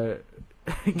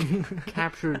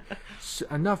captured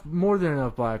more than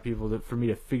enough black people for me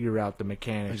to figure out the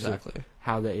mechanics of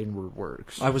how the N-word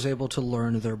works. I was able to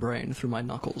learn their brain through my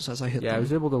knuckles as I hit them. Yeah, I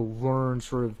was able to learn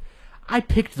I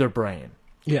picked their brain.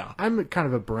 Yeah. I'm kind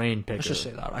of a brain picker. Let's just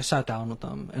say that. I sat down with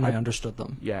them, and I understood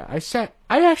them. Yeah, I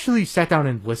actually sat down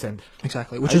and listened.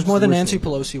 Exactly, which is more than Nancy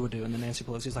Pelosi would do, and then Nancy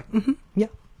Pelosi's like, yeah.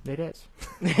 It is.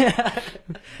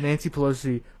 Nancy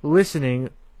Pelosi listening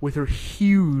with her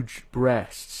huge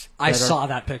breasts. I saw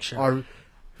that picture. Are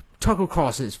Tucker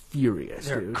Carlson is furious,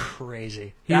 They're dude.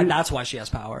 crazy. That's why she has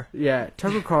power. Yeah,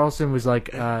 Tucker Carlson was like,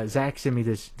 Zach sent me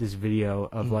this video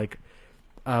of like,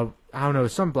 I don't know,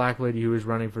 some black lady who was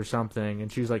running for something,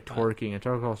 and she was like twerking, and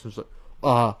Tucker Carlson was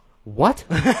like, what?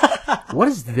 What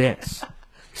is this?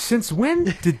 Since when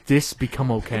did this become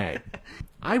okay?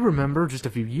 I remember just a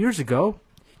few years ago,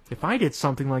 if I did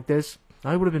something like this,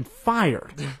 I would have been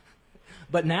fired.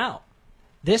 But now,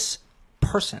 this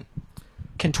person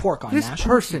can twerk on national This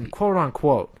person, TV. quote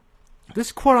unquote,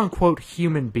 this quote unquote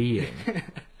human being.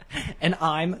 And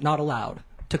I'm not allowed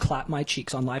to clap my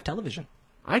cheeks on live television.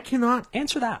 I cannot.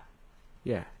 Answer that.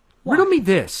 Yeah. Why? Riddle me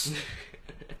this.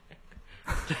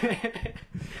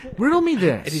 Riddle me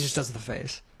this. And he just does the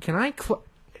face. Can I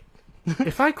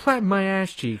if I clap my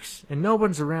ass cheeks and no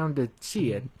one's around to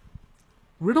see it,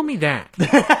 riddle me that.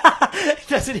 He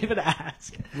doesn't even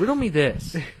ask. Riddle me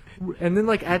this. And then,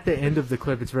 like, at the end of the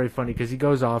clip, it's very funny because he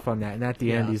goes off on that. And at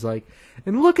the end, he's like,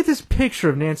 and look at this picture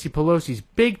of Nancy Pelosi's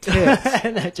big tits.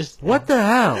 And that just What the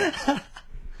hell?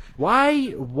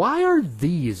 Why are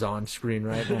these on screen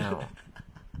right now?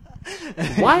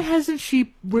 Why hasn't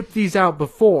she whipped these out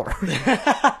before?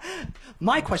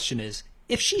 My question is,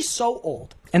 if she's so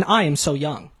old and I am so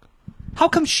young, how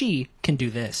come she can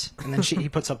do this? And then he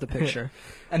puts up the picture.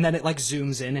 And then it, like,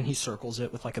 zooms in and he circles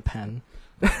it with, like, a pen.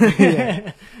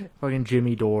 Yeah. Fucking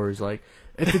Jimmy Dore is like,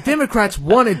 if the Democrats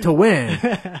wanted to win,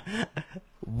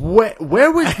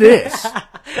 where was this?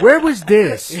 Where was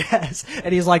this? Yes.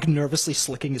 And he's, like, nervously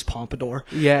slicking his pompadour.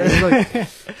 Yeah, he's like,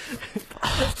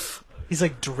 He's,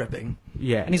 like, dripping.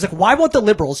 yeah. And he's like, why won't the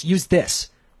liberals use this?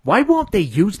 Why won't they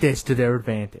use this to their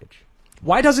advantage?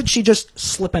 Why doesn't she just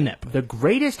slip a nip? The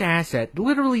greatest asset,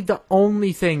 literally the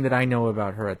only thing that I know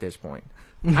about her at this point.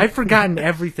 I've forgotten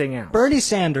everything else. Bernie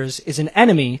Sanders is an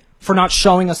enemy for not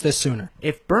showing us this sooner.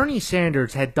 If Bernie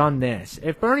Sanders had done this,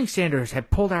 if Bernie Sanders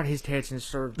had pulled out his tits and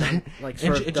squeezed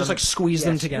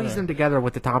them together. Squeezed them together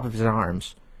with the top of his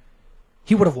arms,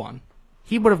 He would have won.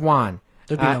 he would have won.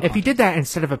 There'd be no If he did that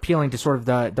instead of appealing to sort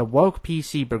of the woke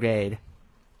PC brigade,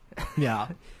 Yeah.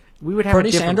 we would have a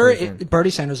different person. Bernie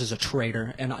Sanders is a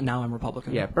traitor, and now I'm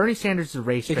Republican. Yeah, Bernie Sanders is a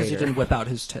race Because traitor. he didn't whip out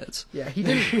his tits. Yeah, he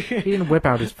didn't whip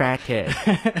out his fat tit.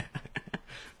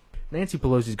 Nancy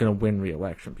Pelosi's going to win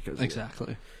re-election because of it.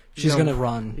 Exactly. She's going to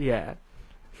run, Yeah.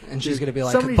 and she's going to be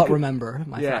like, Somebody's but go- remember,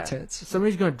 my Yeah. fat tits.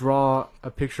 Somebody's going to draw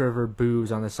a picture of her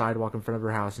boobs on the sidewalk in front of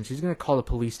her house, and she's going to call the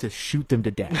police to shoot them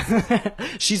to death.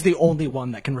 She's the only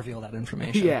one that can reveal that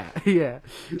information. Yeah.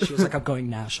 She was like, I'm going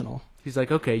national. She's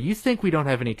like, okay, you think we don't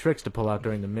have any tricks to pull out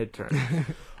during the midterm.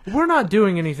 We're not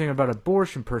doing anything about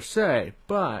abortion per se,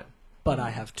 but But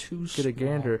I have two get a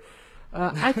gander.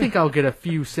 I think I'll get a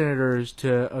few senators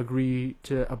to agree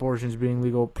to abortions being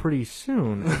legal pretty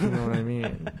soon, if you know what I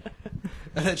mean.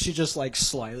 And then she just, like,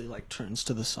 slyly, like, turns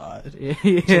to the side to,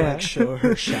 Yeah. like, show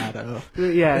her shadow.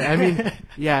 Yeah, I mean,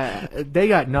 yeah, they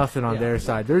got nothing on their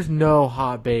side. There's no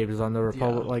hot babes on the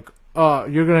Republic. Yeah. Like,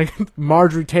 you're gonna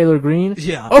Marjorie Taylor Greene?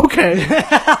 Yeah. Okay.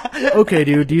 Okay,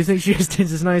 dude. Do you think she has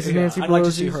tits as nice as Nancy Pelosi? I'd like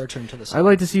to see her turn to the side. I'd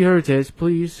like to see her tits.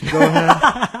 Please go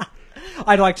ahead.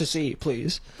 I'd like to see,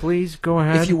 please. Please go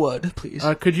ahead. If you would, please.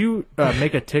 Could you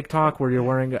make a TikTok where you're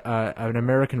wearing an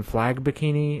American flag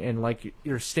bikini and like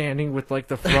you're standing with like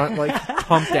the front like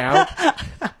pumped out?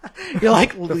 You're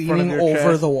like front of leaning your over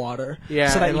chest. the water, Yeah,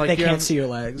 so that and, like, they you can't have- see your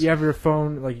legs. You have your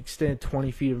phone like extended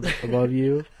 20 feet above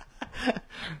you.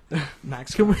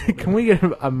 Max, Can we get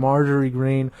a Marjorie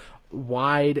Greene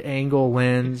wide angle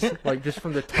lens, like just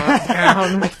from the top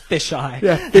down? like fisheye?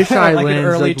 Yeah, fisheye like lens, an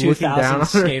early like looking down on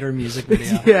 2000s her. skater music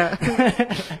video. Yeah,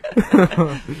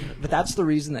 But that's the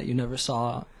reason that you never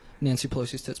saw Nancy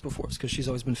Pelosi's tits before, is because she's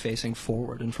always been facing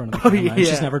forward in front of the camera. And yeah.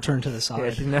 she's never turned to the yeah,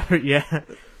 side. she never. Yeah,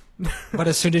 But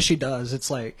as soon as she does,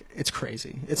 it's like, it's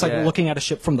crazy. It's like Yeah. looking at a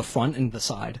ship from the front and the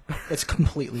side. It's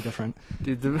completely different.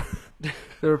 dude.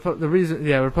 The reason,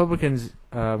 yeah, Republicans,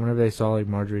 whenever they saw like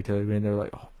Marjorie Taylor Greene, they're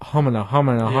like, humana.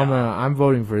 I'm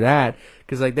voting for that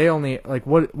because like they only like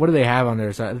what do they have on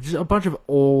their side? Just a bunch of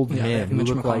old Yeah, men who Mitch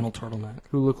look like McConnell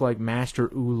turtleneck. Master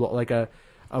Oolong, like a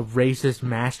racist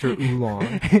Master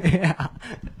Oolong. Yeah.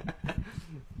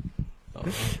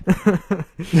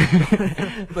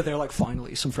 But they're like,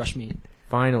 finally, some fresh meat.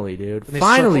 Finally, dude. And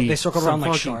Finally, they circled some around like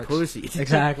fucking sharks. pussy.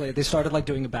 Exactly. They started like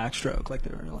doing a backstroke, like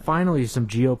they were like. Finally, some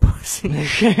geo pussy.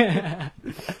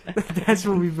 That's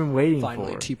what we've been waiting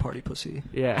Finally, for. Tea Party pussy.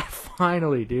 Yeah,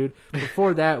 finally, dude.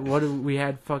 Before that, we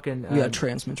had fucking. We had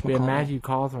trans Mitch We had McConnell. Matthew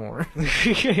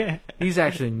Cawthorn. He's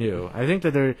actually new. I think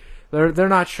that They're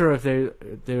not sure if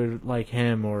they're like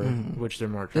him or which they're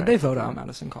more attracted Did they vote to. out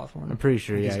Madison Cawthorn? I'm pretty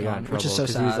sure, yeah, He's he got in gone, trouble. which is so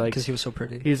 'cause sad because he was so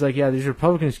pretty. He's like, yeah, these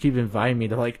Republicans keep inviting me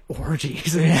to, like,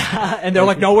 orgies. Yeah, and they're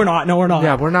like, no, we're not.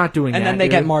 Yeah, we're not doing that. And then they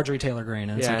dude. get Marjorie Taylor Greene,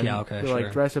 and it's like, and yeah, okay, they're sure.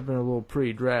 like, dress up in a little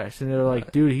pretty dress. And they're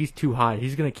like, dude, he's too hot.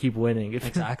 He's going to keep winning.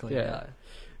 Exactly, yeah.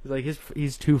 He's like,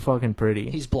 he's too fucking pretty.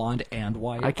 He's blonde and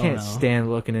white. I can't no.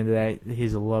 stand looking into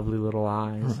his lovely little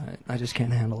eyes. Right. I just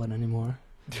can't handle it anymore.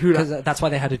 Dude, Because that's why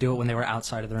they had to do it when they were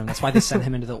outside of the room. That's why they sent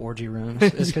him into the orgy rooms.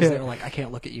 It's because they were like, I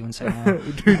can't look at you and say no.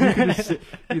 dude,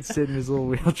 he'd sit in his little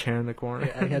wheelchair in the corner.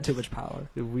 Yeah, he had too much power.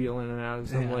 He'd wheel in and out of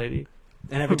some Yeah. lady.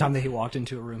 And every time that he walked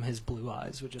into a room, his blue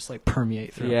eyes would just like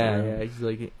permeate through the room. Yeah, he's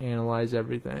like, analyze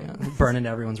everything. Yeah, burn into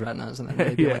everyone's retinas, and then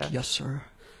they'd be Yeah. like, yes, sir.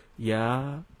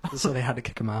 Yeah. So they had to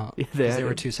kick him out Yeah, because they had were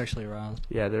to. too sexually aroused.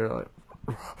 Yeah, they're like,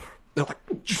 They're like,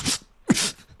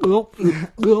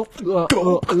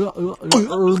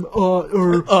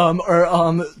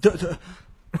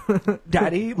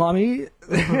 Daddy, mommy,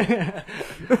 and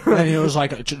he was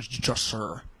like, just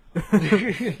sir.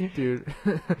 dude,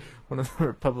 one of the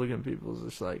Republican people is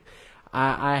just like,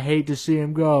 I hate to see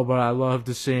him go, but I love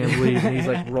to see him leave. And he's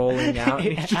like rolling out.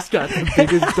 And he's just got the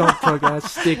biggest dump truck ass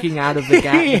sticking out of the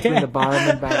gap between the bottom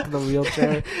and back of the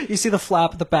wheelchair. You see the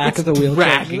flap at the back of the wheelchair,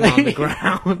 Dragging on the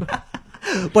ground.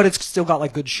 but it's still got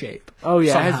like good shape. Oh yeah,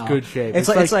 it somehow. has good shape. It's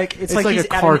like it's like like he's a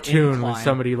at an cartoon when incline.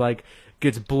 somebody like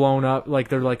gets blown up, like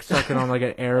they're like sucking on like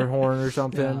an air horn or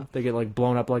something. Yeah. They get like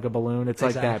blown up like a balloon. It's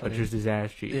like that, but Exactly. just his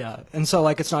ass cheek. Yeah, and so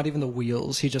like it's not even the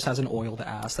wheels. He just has an oiled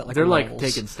ass that like They're like rolls.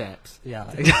 taking steps.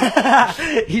 Yeah,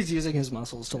 he's using his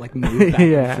muscles to like move back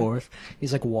Yeah. and forth.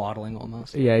 He's like waddling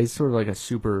almost. Yeah, he's sort of like a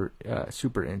super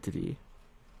entity.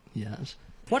 Yes.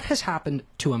 What has happened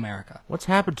to America? What's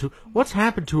happened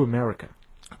to America?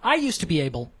 I used to be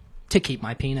able to keep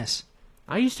my penis.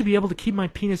 I used to be able to keep my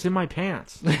penis in my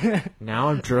pants. Now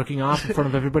I'm jerking off in front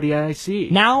of everybody I see.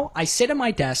 Now I sit at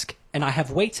my desk and I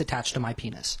have weights attached to my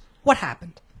penis. What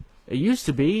happened? It used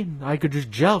to be I could just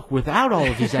jelk without all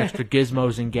of these extra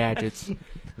gizmos and gadgets.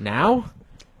 Now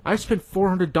I spent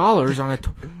 $400 on a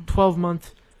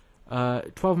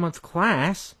 12-month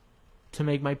class to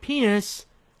make my penis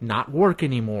not work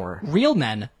anymore. Real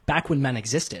men, back when men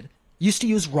existed, used to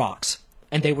use rocks,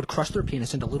 and they would crush their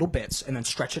penis into little bits and then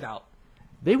stretch it out.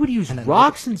 They would use And then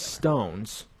rocks look and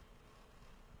stones.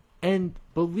 And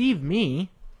believe me,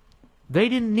 they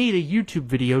didn't need a YouTube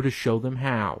video to show them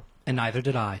how. And neither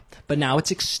did I. But now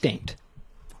it's extinct.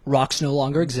 Rocks no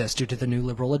longer exist due to the new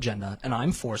liberal agenda, and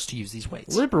I'm forced to use these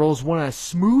weights. Liberals want to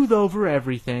smooth over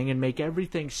everything and make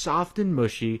everything soft and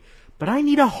mushy, but I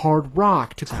need a hard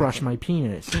rock to crush my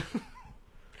penis.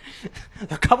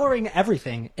 They're covering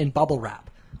everything in bubble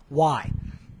wrap. Why?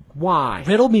 Why?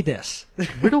 Riddle me this.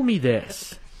 Riddle me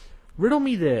this. Riddle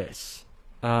me this.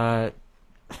 This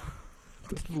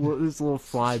little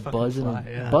fly buzzing, fly,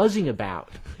 yeah. buzzing about.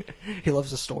 He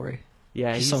loves a story.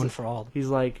 Yeah, He's so enthralled. He's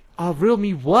like, oh, riddle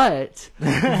me what?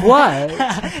 What?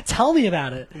 Tell me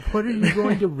about it. What are you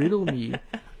going to riddle me?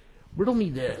 Riddle me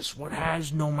this. What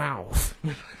has no mouth?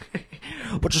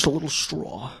 But just a little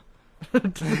straw.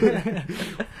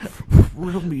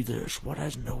 Riddle me this. What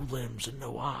has no limbs and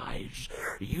no eyes?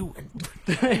 You and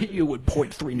You would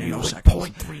 0.3 you would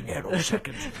nanoseconds. 0.3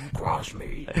 nanoseconds if you cross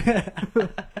me.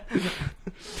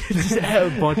 Just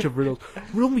have a bunch of riddles.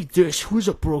 Riddle me this. Who has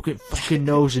a broken fucking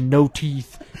nose and no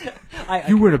teeth?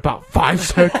 You were in about 5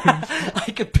 seconds.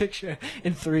 I could picture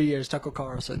in 3 years Tucker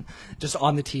Carlson just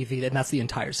on the TV, and that's the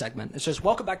entire segment. It's just,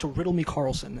 welcome back to Riddle Me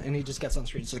Carlson, and he just gets on the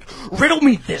street and he's like, riddle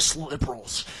me this,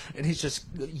 liberals. And he's just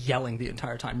yelling the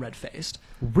entire time, red-faced.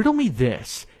 Riddle me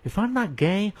this. If I'm not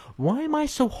gay, why am I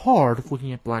so hard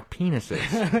looking at black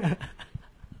penises?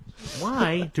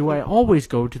 Why do I always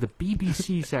go to the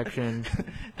BBC section?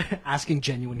 Asking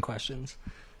genuine questions.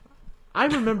 I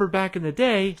remember back in the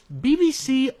day,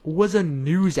 BBC was a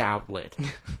news outlet.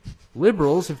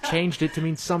 Liberals have changed it to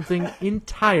mean something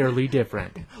entirely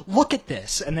different. Look at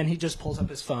this. And then he just pulls up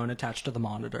his phone attached to the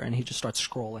monitor, and he just starts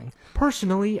scrolling.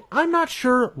 Personally, I'm not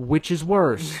sure which is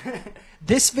worse.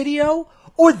 This video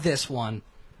or this one?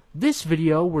 This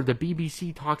video where the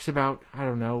BBC talks about, I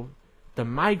don't know, the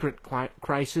migrant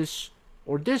crisis,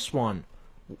 or this one,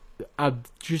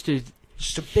 just a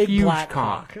big huge black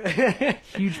cock. cock.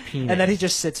 Huge penis. And then he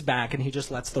just sits back and he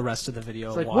just lets the rest of the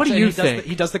video like, watch. what do And you he think?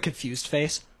 He does the confused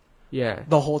face Yeah.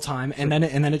 the whole time, and then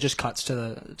it just cuts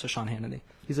to Sean Hannity.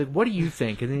 He's like, what do you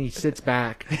think? And then he sits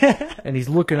back, and he's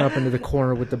looking up into the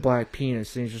corner with the black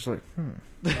penis, and he's just like,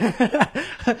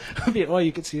 Well,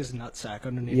 you can see his nutsack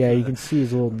underneath. Yeah, the, you can see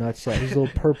his little nutsack, his little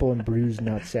purple and bruised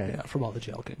nutsack. from all the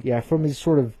jelking. Yeah, from his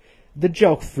sort of the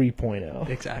joke 3.0.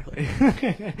 Exactly.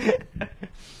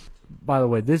 By the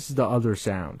way, this is the other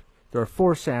sound. There are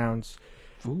 4 sounds.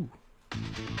 Ooh.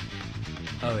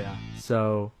 Oh yeah.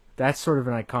 So that's sort of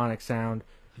an iconic sound.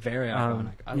 Very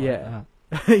iconic. I like yeah.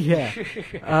 that.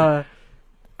 Yeah.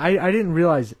 I didn't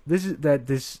realize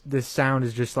this sound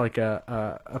is just like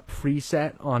a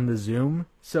preset on the Zoom.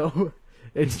 So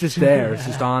it's just there. It's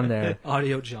just on there.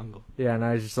 Audio jungle. Yeah, and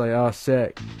I was just like, oh,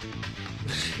 sick.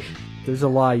 There's a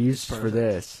lot of uses for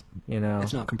this, you know.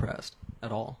 It's not compressed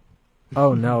at all.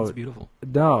 Oh no. It's beautiful.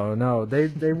 No.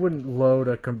 They wouldn't load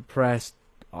a compressed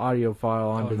audio file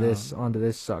onto no. onto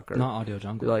this sucker. Not audio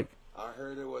jungle. Like, I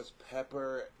heard it was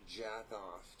pepper jack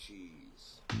off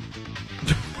cheese.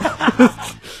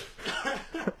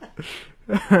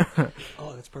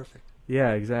 Oh, that's perfect.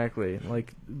 yeah, exactly.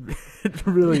 Like,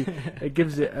 it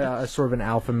gives it a sort of an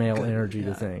alpha male Good, energy to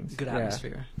yeah. things. Good Yeah.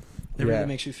 atmosphere. It Yeah. really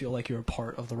makes you feel like you're a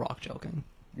part of the rock joking.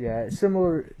 Yeah,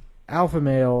 similar alpha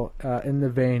male in the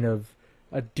vein of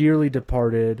a dearly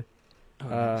departed,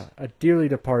 Nice. a dearly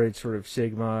departed sort of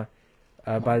Sigma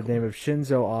by the name of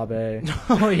Shinzo Abe.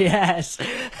 Oh yes.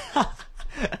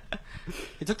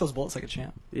 He took those bullets like a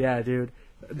champ. Yeah, dude.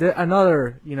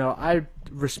 Another, you know, I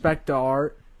respect the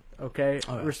art. Okay,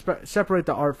 Oh, yeah. separate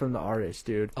the art from the artist,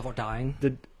 dude. Of our dying.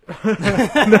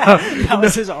 That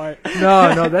was his art.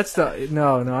 No, that's the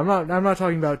no. I'm not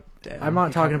talking about. Damn, I'm not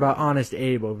he talking covered about Honest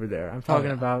Abe over there. I'm talking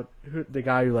yeah. about the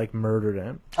guy who like murdered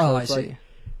him. Oh, I it's see. like,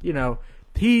 you know,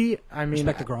 I mean,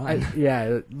 Respect the grind.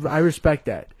 I respect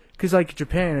that because like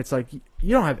Japan, it's like you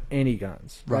don't have any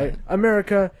guns, right? Right.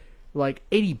 America, like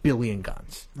 80 billion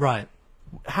guns. Right.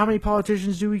 How many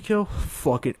politicians do we kill?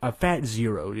 Fuck it, a fat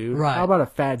 0, dude. Right. How about a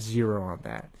fat 0 on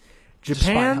that? Despite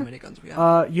Japan, how many guns we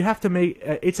have. you have to make.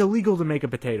 It's illegal to make a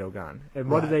potato gun, and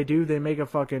what Right. do? They make a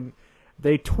fucking.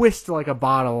 They twist like a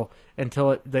bottle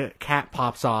until the cap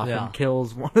pops off Yeah. and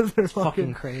kills one of their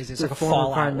Fucking crazy. It's their like a former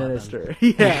Fallout prime weapon. minister.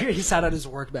 Yeah, He sat at his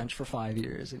workbench for 5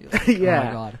 years and he was like, Yeah. oh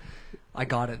my god, I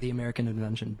got it, the American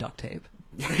invention, duct tape.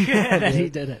 And he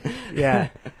did it. yeah.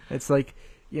 It's like,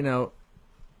 you know,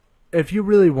 if you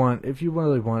really want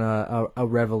a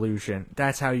revolution,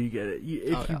 that's how you get it.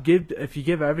 If you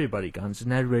give everybody guns,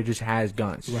 and everybody just has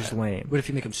guns, it's just lame. What if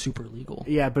you make them super legal?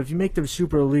 Yeah, but if you make them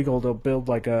super illegal, they'll build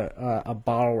like a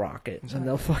bottle rocket, and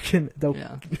they'll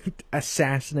Yeah.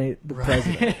 assassinate the Right.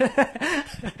 president.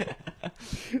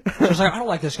 So it's like, I don't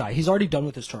like this guy. He's already done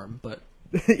with his term, but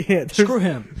Yeah, screw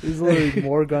him. There's literally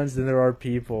more guns than there are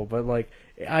people, but like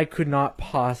I could not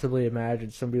possibly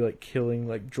imagine somebody like killing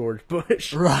like George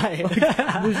Bush. Right.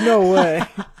 There's no way.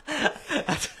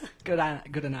 Good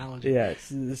analogy. Yeah,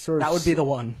 it's sort of That would be the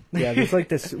one. yeah. There's like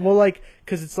this. Well, like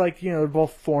because it's like, you know, they're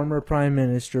both former prime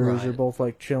ministers. Right. They're both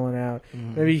like chilling out.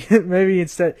 Mhm. Maybe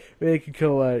instead they could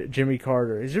kill Jimmy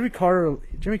Carter. Is Jimmy Carter?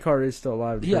 Jimmy Carter is still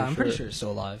alive. Yeah, I'm pretty sure he's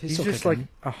still alive. He's still just kicking.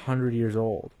 like 100 years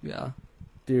old, Yeah.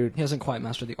 dude. He hasn't quite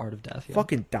mastered the art of death yet.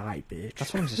 Fucking die, bitch.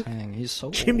 That's what I'm saying. He's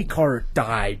so Jimmy old. Carter,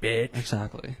 die, bitch.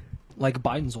 Exactly. Like,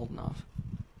 Biden's old enough.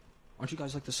 Aren't you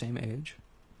guys like the same age?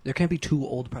 There can't be 2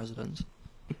 old presidents.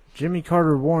 Jimmy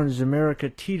Carter warns America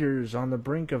teeters on the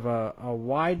brink of a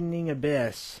widening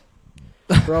abyss.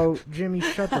 Bro, Jimmy,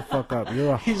 shut the fuck up. You're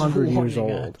 100 years warning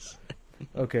old. us.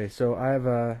 Okay, so I have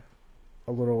a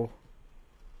little.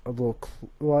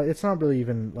 Well, it's not really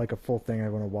even like a full thing I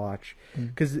want to watch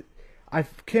because I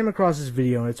came across this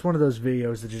video and it's one of those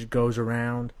videos that just goes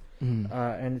around,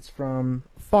 and it's from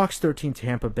Fox 13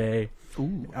 Tampa Bay.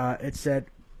 Ooh. It said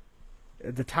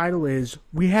the title is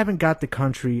 "We haven't got the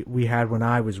country we had when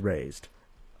I was raised."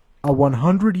 A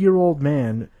 100-year-old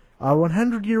man, a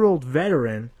 100-year-old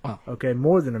veteran, Oh. okay,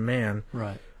 more than a man,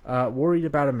 Right. worried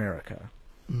about America.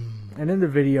 And in the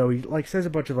video, he like says a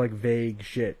bunch of like vague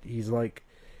shit. He's like,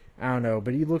 I don't know,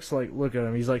 but he looks like, look at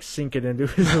him, he's like sinking into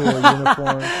his little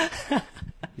uniform.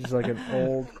 He's like an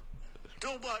old.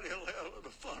 Nobody will have the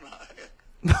fun I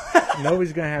had.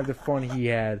 Nobody's gonna have the fun he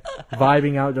had,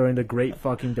 vibing out during the Great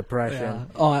fucking Depression.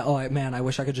 Yeah. Man, I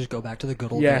wish I could just go back to the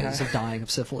good old Yeah. days of dying of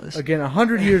syphilis. Again,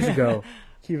 100 years ago.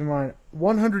 Keep in mind,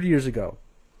 100 years ago.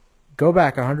 Go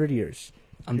back 100 years.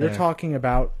 I'm You're there. talking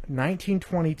about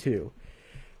 1922.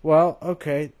 Well,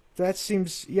 okay, that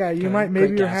seems. Yeah, you Okay, might. Maybe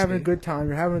Great you're having a Gatsby. good time.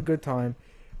 You're having a good time.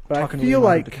 But Talking I to feel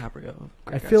Leonardo like DiCaprio.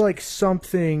 I feel like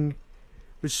something.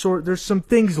 There's some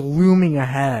things looming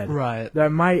ahead. Right.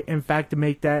 That might, in fact,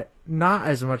 make that not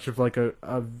as much of like a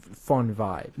fun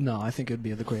vibe. No, I think it'd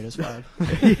be the greatest vibe.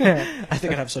 Yeah. I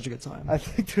think I'd have such a good time. I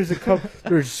think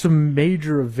there's some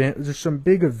major event. There's some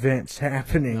big events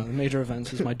happening. No, the major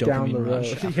events is my Down dopamine the rush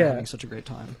road. after Yeah. having such a great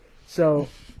time. So,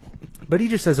 but he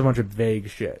just says a bunch of vague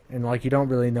shit, and like you don't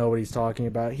really know what he's talking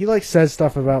about. He like says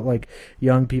stuff about like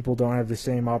young people don't have the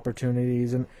same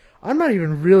opportunities, and I'm not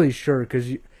even really sure because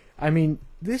I mean,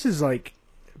 this is like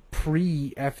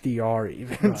pre-FDR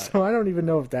even, Right. so I don't even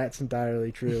know if that's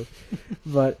entirely true.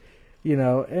 But you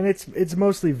know, and it's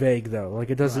mostly vague though. Like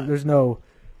it doesn't. Right. There's no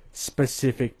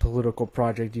specific political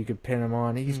project you could pin him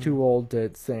on. He's too old to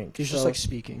think. He's just So, like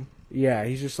speaking. yeah,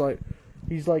 he's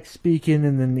like speaking,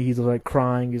 and then he's like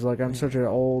crying. He's like, I'm such an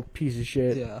old piece of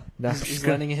shit. Yeah, Now I'm he's just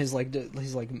gonna- letting his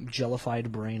like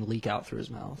jellified brain leak out through his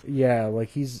mouth. Yeah, like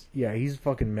he's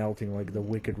fucking melting like the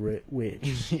wicked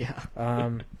witch. Yeah,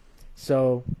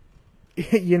 So,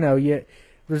 you know,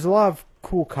 there's a lot of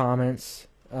cool comments.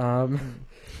 I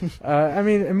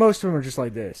mean, and most of them are just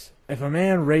like this. If a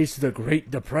man raised to the Great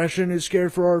Depression is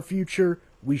scared for our future,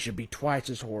 we should be twice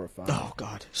as horrified. oh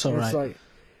god, so And right. it's like,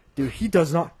 dude, he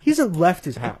does not. He hasn't left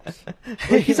his house.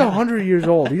 Like, he's 100 years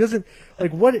old. He doesn't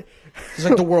like what. He's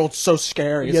like, the world's so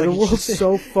scary. It's Yeah, like, the world's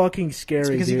so fucking scary. it's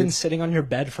because dude. you've been sitting on your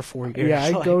bed for 4 years. Yeah,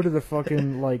 I Like, go to the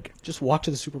fucking like. just walk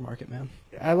to the supermarket, man.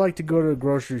 I like to go to the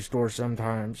grocery store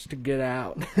sometimes to get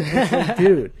out. It's like,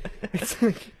 dude, it's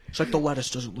like. It's like the lettuce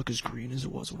doesn't look as green as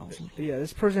it was when I was little. Yeah,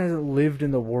 this person hasn't lived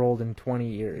in the world in 20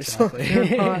 years. Exactly.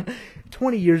 They're not-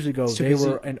 20 years ago, Too they busy-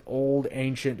 were an old,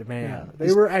 ancient man. Yeah.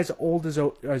 They were as old as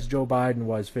Joe Biden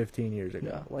was 15 years ago.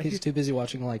 Yeah, Like, he's too busy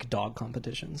watching like dog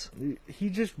competitions. he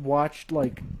just watched,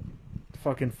 like,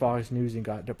 fucking Fox News and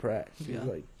got depressed. Yeah,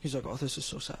 He's like, oh, this is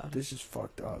so sad. this is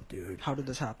fucked up, dude. How did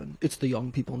this happen? It's the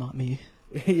young people, not me.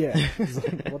 Yeah. He's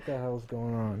like, what the hell's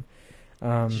going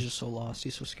on? He's just so lost.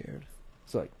 He's so scared.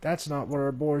 It's like, that's not what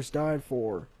our boys died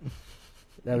for.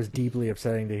 That was deeply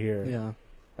upsetting to hear. Yeah,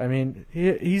 I mean,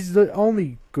 he's the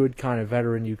only good kind of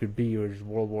veteran you could be was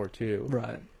World War II.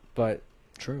 right. But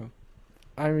True.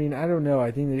 I mean, I don't know.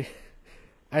 I think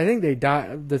they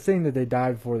died. The thing that they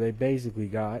died for, they basically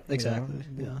got. You Exactly.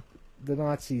 know? Yeah. The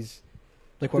Nazis.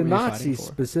 Like The what were you fighting Nazis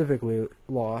for? specifically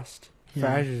lost. Yeah.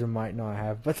 Fascism might not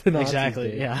have, but the Nazis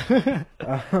Exactly. did. Yeah.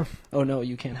 Um, Oh no,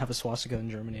 you can't have a swastika in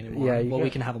Germany anymore. Yeah, you well, we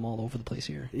got- can have them all over the place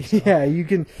here. yeah, you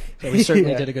can. So we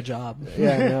certainly yeah. did a good job.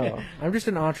 Yeah, no. I'm just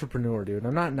an entrepreneur, dude.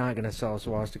 I'm not gonna sell a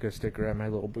swastika sticker at my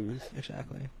little booth.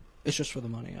 Exactly. It's just for the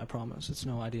money. I promise. It's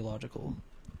no ideological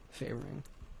favoring.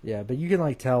 Yeah, but you can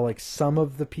like tell like some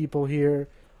of the people here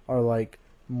are like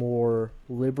more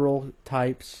liberal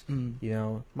types. Mm. You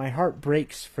know, my heart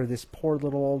breaks for this poor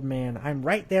little old man. I'm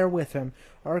right there with him.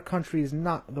 Our country is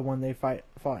not the one they fought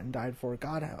and died for.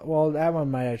 God, well, that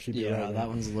one might actually be Yeah, right. that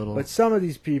one's a little. But some of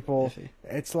these people, iffy.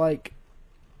 it's like,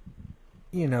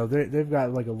 you know, they've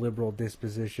got like a liberal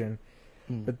disposition.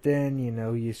 Mm. But then you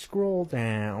know you scroll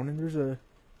down and there's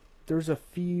a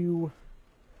few.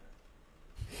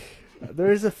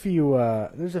 There's a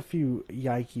few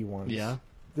yikey ones. Yeah.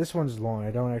 This one's long.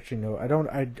 I don't actually know.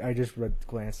 I just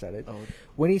glanced at it. Oh.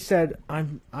 When he said,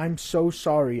 I'm so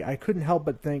sorry, I couldn't help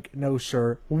but think, no,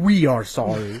 sir, we are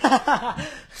sorry.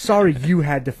 Sorry you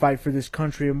had to fight for this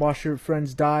country and watch your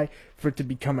friends die for it to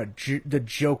become the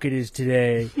joke it is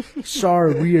today.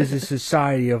 Sorry we as a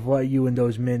society have let you and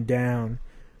those men down.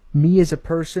 Me as a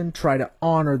person try to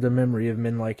honor the memory of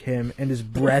men like him and his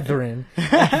brethren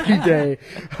every day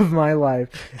of my life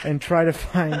and try to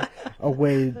find a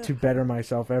way to better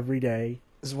myself every day.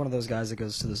 This is one of those guys that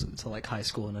goes to like high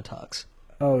school in a tux.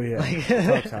 Oh yeah,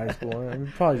 Tux High School. I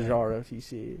mean, probably just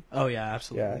ROTC. Oh yeah, Yeah,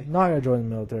 absolutely. not gonna join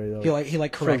the military though. He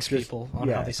like corrects just- people on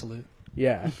yeah. how they salute.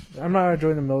 Yeah, I'm not gonna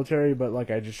join the military, but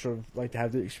like I just sort of like to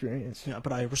have the experience. Yeah,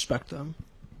 but I respect them.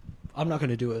 I'm not going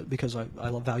to do it because I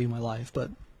value my life,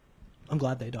 but I'm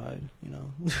glad they died. You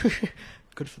know,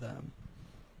 good for them.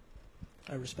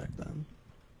 I respect them.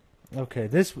 Okay,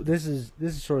 this is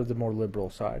sort of the more liberal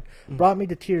side. Mm. Brought me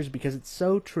to tears because it's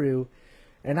so true,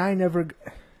 and I never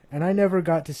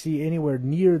got to see anywhere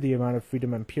near the amount of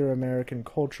freedom and pure American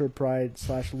culture, pride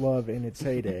 / love in its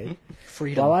heyday.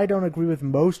 Freedom. While I don't agree with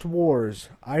most wars,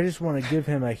 I just want to give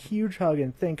him a huge hug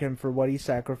and thank him for what he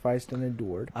sacrificed and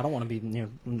endured. I don't want to be near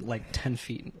like 10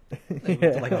 feet,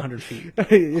 Yeah. like 100 feet.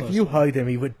 If you hugged him,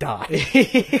 he would die.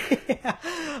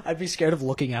 I'd be scared of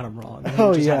looking at him wrong. He'd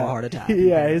Oh just yeah, have a heart attack.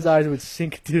 yeah, his eyes would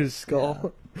sink into his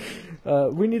skull.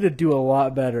 We need to do a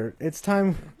lot better. It's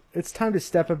time to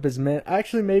step up as men.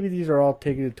 Actually, maybe these are all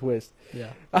taking a twist. Yeah.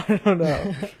 I don't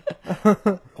know. I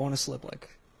want to slip like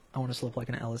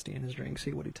an LSD in his drink.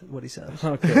 See what he says.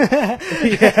 Okay.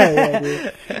 yeah,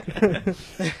 dude.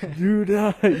 Dude,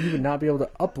 you would not be able to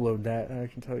upload that. I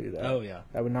can tell you that. Oh yeah.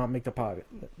 That would not make the pod.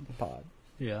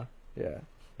 Yeah. Yeah.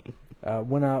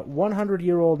 When a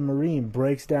 100-year-old Marine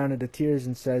breaks down into tears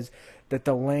and says that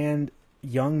the land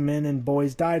young men and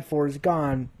boys died for is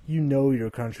gone, you know your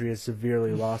country has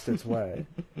severely lost its way.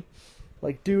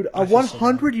 Like, dude, a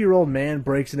 100-year-old man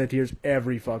breaks into tears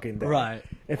every fucking day. Right.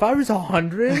 If I was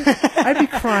 100, I'd be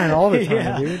crying all the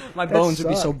time, dude. My That bones would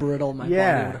be sucks. so brittle, my body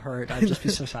would hurt. I'd just be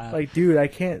so sad. Like, dude, I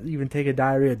can't even take a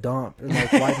diarrhea dump and,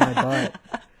 like, wipe my butt.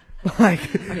 Like,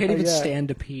 I can't even stand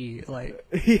to pee. Like,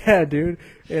 yeah, dude.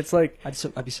 It's like,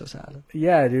 I'd be so sad.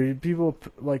 yeah, dude. People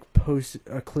like post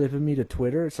a clip of me to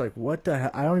Twitter. It's like, what the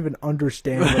hell? I don't even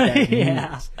understand what that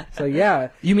means. So yeah,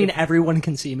 You mean everyone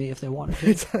can see me if they want to?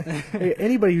 it's like,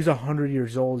 anybody who's 100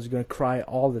 years old is gonna cry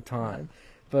all the time.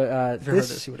 But If you heard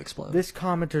this, he would explode. this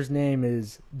commenter's name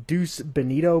is Deuce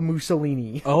Benito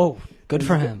Mussolini. Oh, good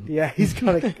for him. Yeah, he's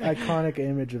got an iconic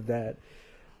image of that.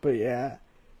 But yeah,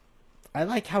 I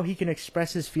like how he can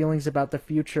express his feelings about the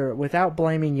future without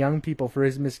blaming young people for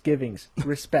his misgivings.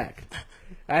 Respect.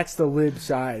 That's the lib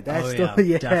side. That's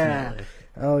definitely.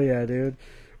 Oh yeah, dude.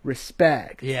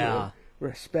 Respect. Yeah. Dude.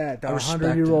 Respect. A respect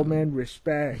 100-year-old him. man,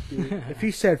 respect. Dude. If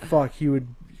he said fuck, he would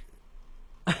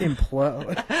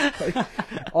implode. Like,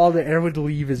 all the air would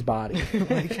leave his body.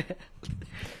 Like,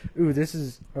 ooh, this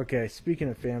is okay. Speaking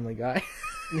of Family Guy,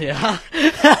 Yeah.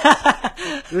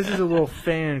 this is a little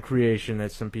fan creation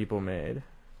that some people made.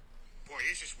 Boy,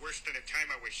 this is worse than the time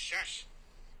I was sus.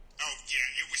 Oh,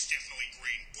 yeah, it was definitely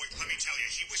green. Boy, let me tell you,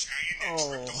 he was eyeing that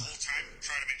trick the whole time.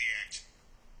 Tried him in the act.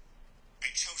 I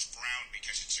chose brown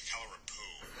because it's the color of poo.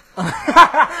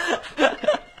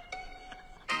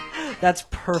 That's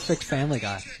perfect Family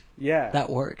Guy. Yeah, That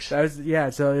works. that was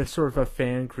it's a sort of a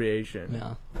fan creation.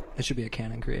 Yeah. It should be a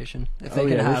canon creation. If Oh, they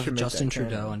could yeah, they have should make Justin that canon.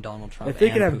 Trudeau and Donald Trump. If they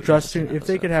and could have Putin in the Justin, same if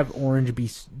they could episode. have Orange be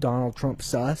Donald Trump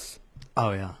sus,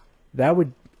 Oh, yeah. that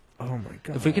would. Oh my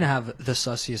god. If we can have the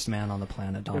sussiest man on the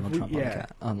planet, Donald we- Trump, yeah.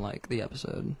 on like the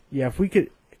episode. Yeah, if we could,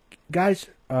 guys.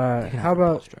 can How have a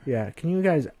about poster. can you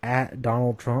guys at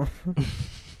Donald Trump?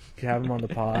 Could have him on the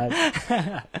pod.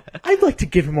 I'd like to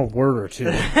give him a word or two.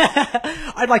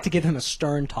 I'd like to give him a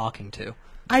stern talking to.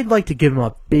 I'd like to give him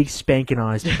a big spanking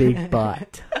on his big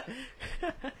butt.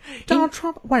 Donald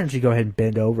Trump, why don't you go ahead and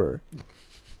bend over?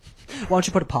 Why don't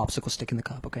you put a popsicle stick in the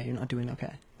cup, okay? You're not doing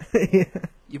okay.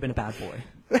 You've been a bad boy.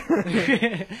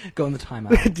 Go in the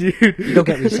timeout. Dude, You don't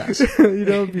get recess. you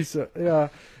know, it'd be so. Yeah,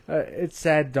 it's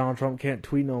sad Donald Trump can't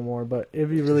tweet no more, but it'd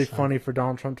be really funny for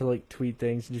Donald Trump to like tweet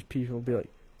things and just people would be like,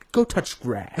 "Go touch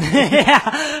grass,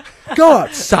 go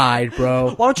outside,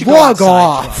 bro. Why don't you go log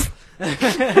outside,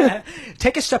 off?"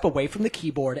 Take a step away from the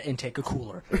keyboard and take a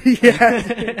cooler.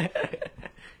 Yeah.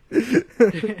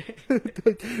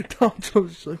 Donald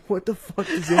Trump's just like, what the fuck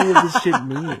does any of this shit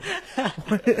mean?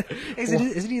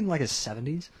 Isn't he in like his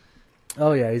 70s?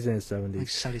 Oh yeah, he's in his 70s, Like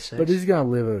 76? but he's gonna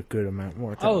live a good amount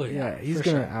more time. Oh, yeah, he's for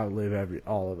gonna sure. outlive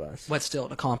all of us. But still,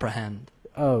 to comprehend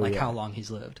Oh like yeah, how long he's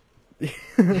lived.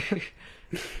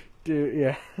 dude.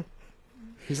 Yeah,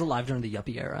 He's alive during the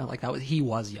yuppie era. Like he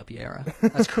was yuppie era.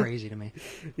 That's crazy to me.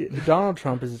 Donald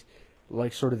Trump is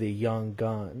like sort of the young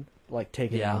gun, like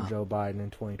taking Yeah. on Joe Biden in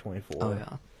 2024. Oh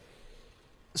yeah.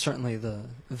 Certainly the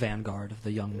vanguard of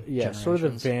the young Yeah, sort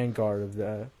of the generations.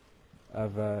 vanguard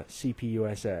of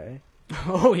CPUSA.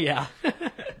 Oh yeah.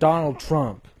 Donald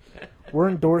Trump.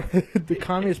 The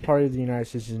Communist Party of the United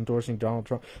States is endorsing Donald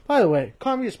Trump. By the way,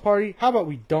 Communist Party, how about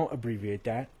we don't abbreviate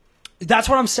that? That's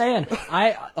what I'm saying.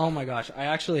 Oh my gosh, I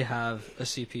actually have a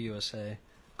CPUSA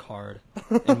card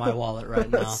in my wallet right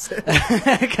now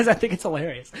because I think it's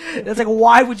hilarious. It's like,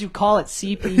 why would you call it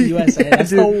CPUSA? That's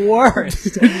the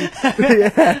worst.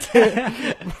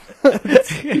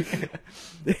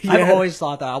 I've always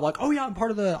thought that. I'm like, oh yeah, I'm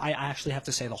part of the. I actually have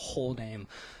to say the whole name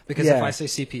because if Yeah. I say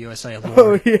CPUSA, Oh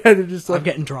Lord, yeah, they're just like, I'm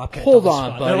getting drop kicked. hold the on,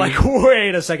 spot. buddy. They're like,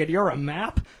 wait a second, you're a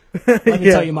map? Let me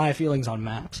Yeah. tell you my feelings on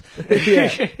maps.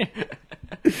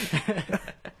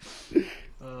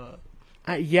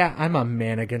 yeah. I'm a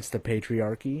man against the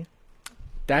patriarchy.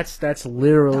 That's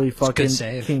literally That's a fucking good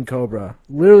save. King Cobra.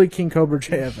 Literally King Cobra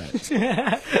JFX.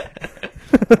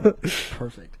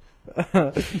 Perfect.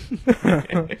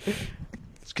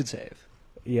 It's a good save.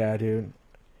 Yeah, dude.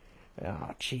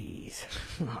 Oh, jeez.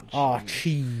 Oh,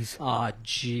 cheese. Aw,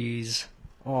 jeez.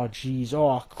 Oh, jeez.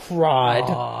 Oh, crud.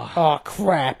 Aw. Oh,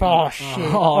 crap. Oh, shit.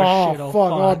 Oh, shit. fuck.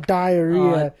 Oh, Oh, fuck. diarrhea.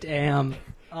 Oh, damn.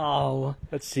 Oh,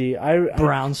 Let's see.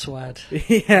 brown sweat.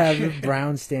 Yeah, the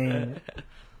brown stain.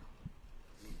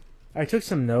 I took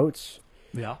some notes.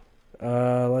 Yeah.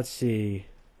 Let's see.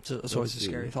 It's always a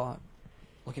scary thought.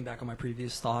 Looking back on my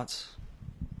previous thoughts.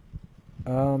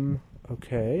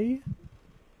 Okay.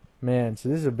 Man, so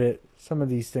this is some of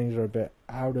these things are a bit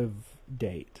out of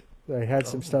date. I had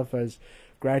some stuff as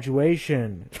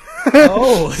graduation.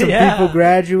 Oh, Some yeah. people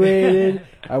graduated.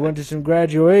 I went to some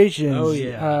graduations. Oh,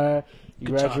 yeah. You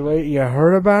Good job. graduate. You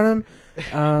heard about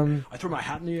them? I threw my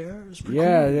hat in the air. It was pretty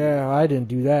Yeah, cool. yeah. I didn't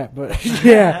do that, but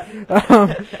yeah.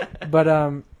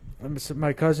 So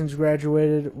my cousins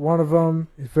graduated. One of them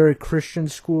is very Christian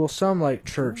school, some like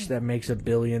church that makes $1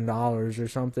 billion or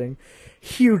something.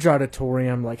 Huge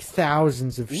auditorium, like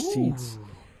thousands of seats.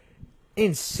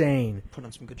 Insane. Put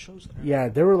on some good shows there. Yeah,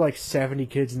 there were like 70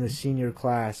 kids in the senior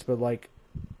class, but like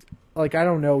I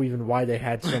don't know even why they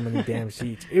had so many damn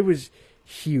seats. It was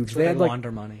huge. So They they had like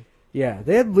launder money. yeah,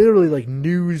 they had literally like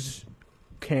news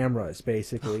cameras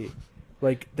basically,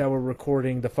 like that were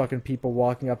recording the fucking people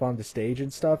walking up on the stage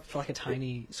and stuff. For like a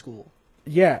tiny school.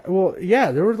 Yeah, well,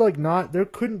 yeah, there were like there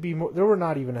couldn't be more. There were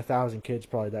not even 1,000 kids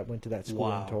probably that went to that school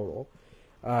Wow. in total.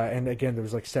 And again, there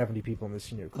was like 70 people in the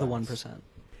senior class. The 1%.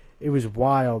 It was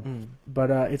wild, Mm.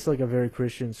 but it's like a very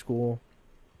Christian school,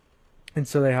 and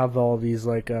so they have all these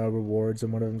like rewards,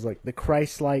 and one of them's like the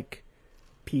Christ-like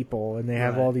people, and they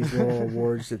have Right. all these little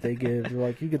awards that they give. They're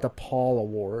like, you get the Paul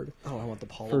Award Oh, I want the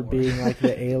Paul for Award. being like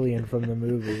the alien from the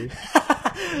movie.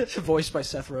 Voiced by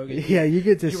Seth Rogen. Yeah, you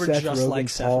get this You were Seth just Rogen like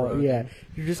Seth Paul. Rogen. Yeah,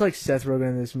 you're just like Seth Rogen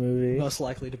in this movie. Most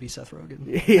likely to be Seth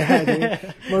Rogen. Yeah,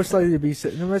 dude. Most likely to be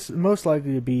most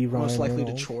likely to be Ryan Most likely to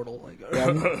Reynolds. chortle.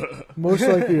 Like, Most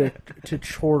likely to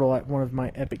chortle at one of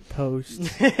my epic posts.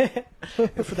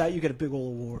 for that, you get a big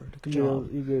old award. Good job.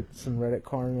 You get some Reddit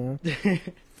karma.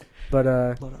 But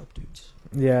A lot of up dudes.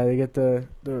 yeah, they get the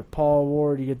Paul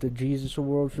Award. You get the Jesus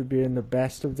Award for being the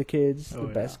best of the kids, Oh, the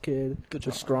yeah. best kid, Good the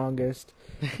job. strongest.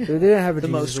 They didn't have a The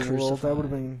Jesus most Award. That would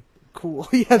have crucified. been cool.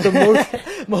 Yeah, the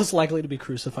most Most likely to be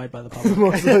crucified by the the public.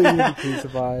 most likely to be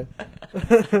crucified.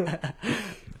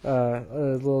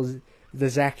 The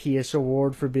Zacchaeus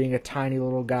Award for being a tiny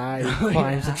little guy who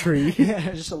climbs a tree.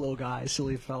 Yeah, just a little guy,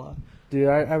 silly fella. Dude,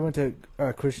 I went to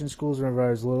Christian schools whenever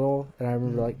I was little, and I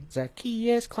remember like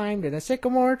Zacchaeus climbed in a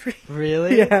sycamore tree.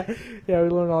 Really? Yeah, we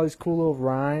learned all these cool little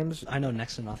rhymes. I know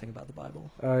next to nothing about the Bible.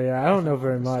 Oh yeah, I don't know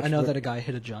very much. I know but- that a guy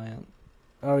hit a giant,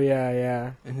 Oh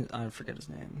yeah. and I forget his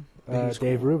name. But he was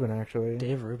Dave cool. Rubin actually.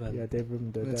 Dave Rubin. Yeah, Dave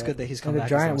Rubin did It's that. good that he's come And the back.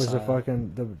 giant as was the Messiah.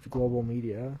 the global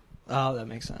media. Oh, that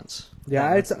makes sense.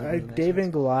 Yeah, that really makes David sense.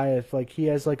 and Goliath. Like he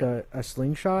has like a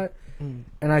slingshot. Mm.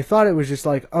 And I thought it was just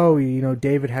like, oh,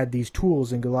 David had these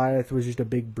tools and Goliath was just a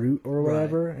big brute or Right.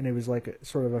 whatever, and it was like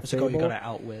sort of a It's like, fable. oh, you gotta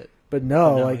outwit. But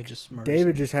no, he like just murders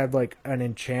David him. just had like an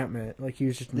enchantment, like he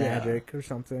was just Yeah. magic or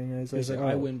something. And it's He's like, oh.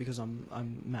 I win because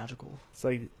I'm magical. It's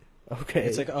like, okay,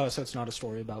 It's like, oh, so it's not a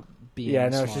story about being. yeah,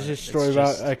 no, smart. it's just a story about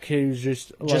just- a kid who's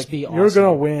just like, be you're awesome.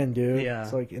 gonna win, dude. Yeah.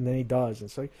 It's like, and then he does.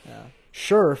 It's like, yeah.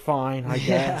 sure, fine, I Yeah.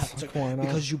 guess. It's like, Why not?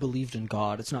 because you believed in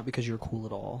God. It's not because you're cool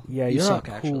at all. Yeah, you you're suck.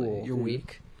 not Actually, cool, you're dude.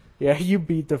 weak. Yeah, you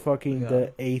beat the fucking Yeah.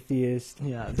 the atheist.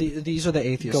 Yeah, these are the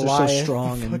atheists. They're Goliath, so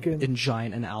strong fucking- and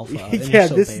giant and alpha. And Yeah, you're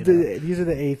so these beta. are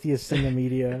the atheists in the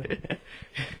media.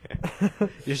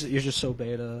 You're just so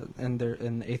beta, and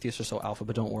the atheists are so alpha.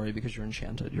 But don't worry because you're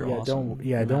enchanted. You're yeah, awesome. don't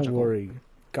You're magical. worry.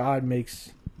 God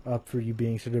makes up for you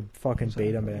being such a fucking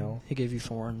beta Exactly. male. He gave you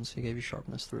thorns. He gave you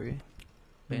sharpness 3.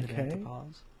 Beta Okay. to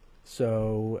pause.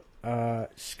 So,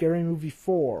 Scary Movie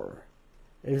 4.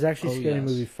 It was actually Oh, Scary yes.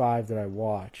 Movie 5 that I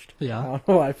watched. I Yeah. don't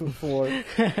know why I put 4,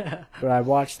 but I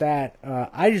watched that.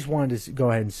 I just wanted to go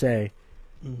ahead and say,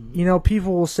 Mhm.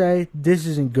 people will say this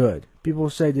isn't good. People will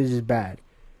say this is bad.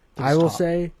 But I it's will top.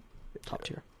 say, Top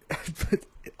tier.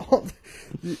 all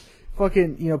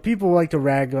fucking, people like to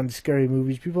rag on scary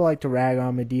movies. People like to rag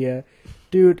on Medea.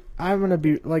 Dude, I'm gonna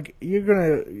be like, you're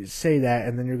gonna say that,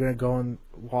 and then you're gonna go and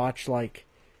watch like,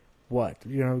 what?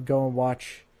 You're gonna go and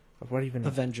watch, what even?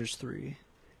 Avengers 3.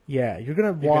 Yeah, you're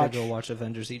gonna You're watch. gonna go watch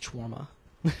Avengers Each Warma.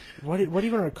 What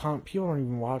even are people don't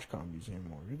even watch comedies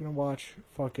anymore. You're gonna watch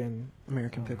fucking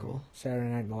American Pickle. Saturday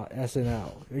Night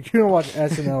SNL. You're gonna watch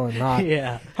SNL and not.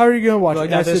 Yeah. How are you gonna watch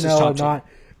Like, now this is SNL top and tier. not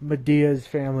Medea's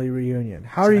Family Reunion?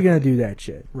 How are you gonna Exactly. do that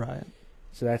shit? Right.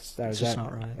 So that It's was just that.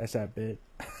 not right. That's that bit.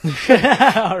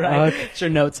 All right. It's your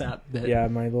notes app bit. Yeah,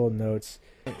 my little notes.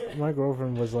 My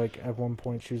girlfriend was like, at one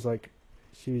point, she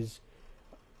was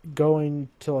going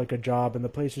to like a job, and the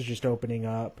place was just opening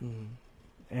up, Mm.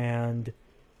 and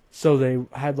so they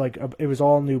had like it was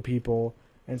all new people,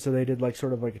 and so they did like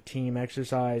sort of like a team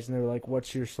exercise, and they were like,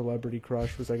 "What's your celebrity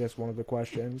crush?" was I guess one of the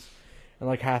questions, and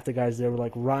like half the guys there were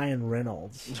like Ryan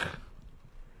Reynolds.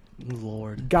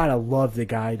 Lord. Gotta love the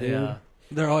guy, dude. Yeah.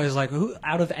 They're always like, who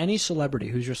out of any celebrity,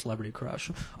 who's your celebrity crush?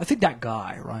 I think that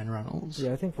guy, Ryan Reynolds.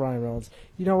 Yeah, I think Ryan Reynolds.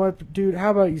 You know what, dude?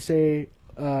 How about you say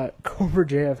Cobra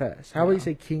JFS? How about you Yeah.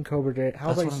 say King Cobra J?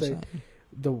 How That's about what you I'm say saying.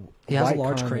 the He has a White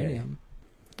large Kanye? cranium.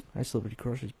 My celebrity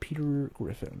crush is Peter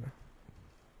Griffin.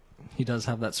 He does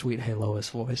have that sweet "Hey Lois"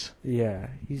 voice. Yeah,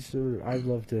 I'd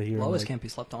love to hear. Lois him, can't be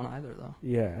slept on either, though.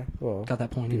 Yeah, well, Got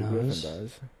that pointy Peter Griffin nose.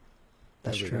 does.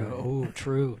 That's Every true. night.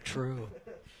 Oh, true.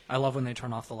 I love when they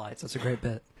turn off the lights. That's a great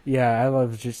bit. Yeah, I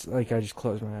love just I just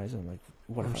close my eyes and I'm like,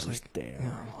 what I'm if I just was like, there?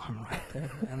 Yeah, I'm right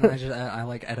there. And then I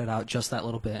like edit out just that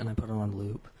little bit and I put it on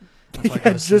loop. That's why I go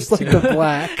Yeah, to just sleep, like too. the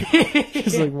black.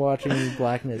 Just like watching the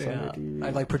blackness on Yeah. the TV. I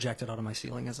like project it out on my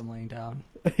ceiling as I'm laying down.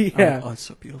 yeah. I'm like, oh, it's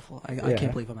so beautiful. I Yeah.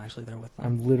 can't believe I'm actually there with them.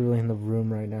 I'm literally in the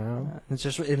room right now. Yeah. It's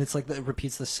just, and it's like it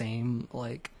repeats the same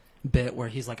like bit where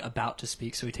he's like about to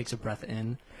speak, so he takes a breath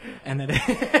in, and then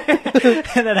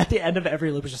and then at the end of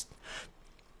every loop is just.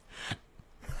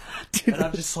 And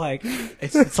I'm just like,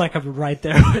 it's like I'm right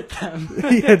there with them.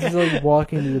 Yeah, just like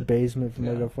walking to the basement from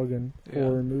like Yeah. a fucking Yeah.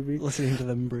 horror movie. Listening to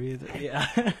them breathe. Yeah.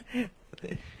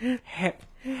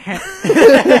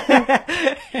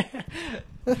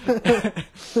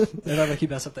 And I like you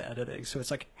mess up the editing, so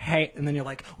it's like, hey, and then you're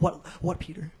like, what,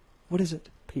 Peter? What is it?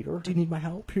 Peter? Do you need my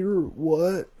help? Peter,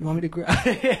 what? You want me to grab?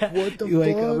 Yeah. What the You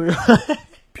wake fuck? up,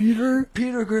 Peter?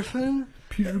 Peter Griffin,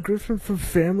 Peter Griffin from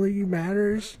Family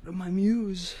Matters? my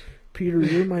muse. Peter,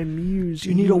 you're my muse. Do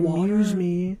you need a water? Amuse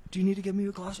me. Do you need to get me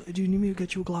a glass? Do you need me to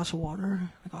get you a glass of water?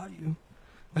 I got you.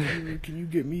 Peter, can you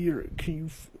get me your... Can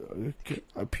you...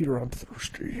 Peter, I'm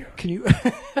thirsty. Can you?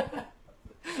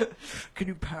 Can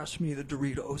you pass me the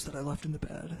Doritos that I left in the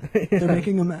bed? They're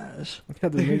making a mess. Yeah,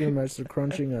 they're making a mess. They're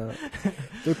crunching up.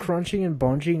 They're crunching and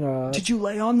bunching up. Did you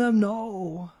lay on them?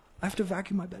 No. I have to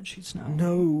vacuum my bed sheets now.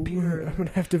 No, Peter. I'm gonna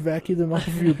have to vacuum them off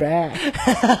of your back.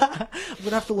 I'm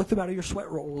gonna have to lick them out of your sweat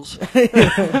rolls.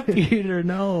 Peter,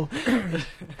 no.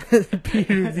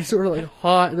 Peter, these are like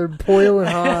hot. They're boiling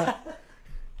hot.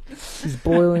 These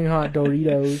boiling hot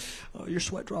Doritos. Oh, your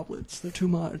sweat droplets. They're too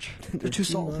much. They're too too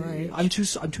salty. much. I'm too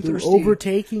They're thirsty.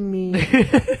 overtaking me.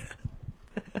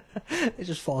 It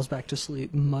just falls back to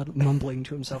sleep, mumbling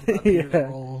to himself about Peter Yeah.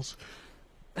 rolls.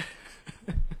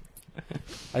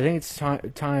 I think it's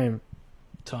time.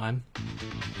 Time.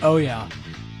 Oh yeah.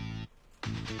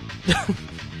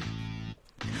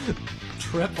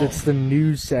 Triple. It's the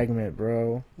news segment,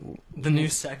 bro. The new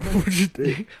segment.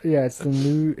 Yeah, it's the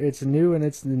new. It's new and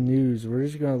it's the news. We're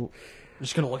just gonna. I'm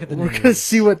just gonna look at the We're news. gonna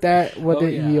see what it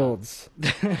yeah. yields.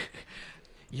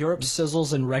 Europe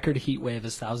sizzles in record heat wave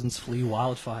as thousands flee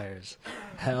wildfires.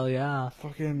 Hell yeah.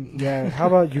 Fucking yeah. How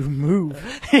about you move?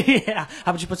 Yeah.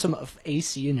 How about you put some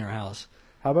AC in your house?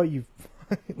 How about you?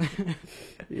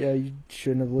 Yeah, you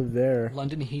shouldn't have lived there.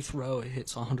 London Heathrow, it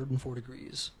hits 104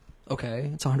 degrees.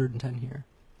 Okay, it's 110 here.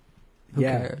 Who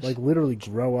Yeah, cares? like literally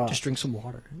grow up. Just drink some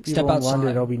water. People Step in outside. London,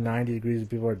 it'll be 90 degrees and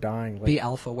people are dying. Like, Be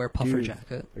alpha. Wear puffer dude.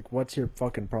 jacket. like, what's your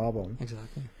fucking problem?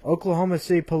 Exactly. Oklahoma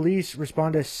City police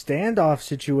respond to standoff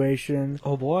situation.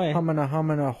 Oh boy. Humana,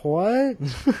 what?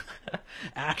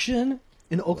 Action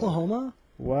in Oklahoma?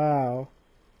 Wow.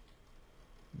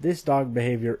 This dog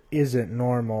behavior isn't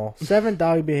normal. 7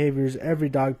 dog behaviors every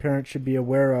dog parent should be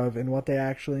aware of and what they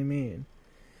actually mean.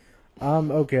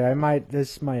 Okay,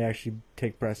 this might actually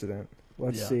take precedent.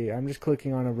 Let's Yeah. see. I'm just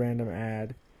clicking on a random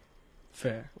ad.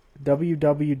 Fair.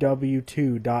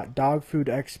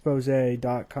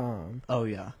 www.dogfoodexpose.com. Oh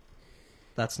yeah.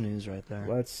 That's news right there.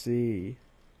 Let's see.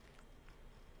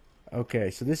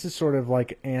 Okay, so this is sort of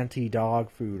like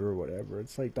anti-dog food or whatever.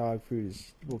 It's like dog food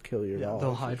will kill your Yeah, dog.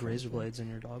 they'll hide razor blades in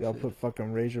your dog They'll food. put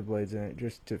fucking razor blades in it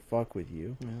just to fuck with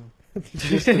you. Yeah.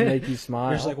 Just to make you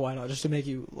smile. You're just like, why not? Just to make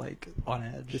you like on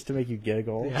edge. Just to make you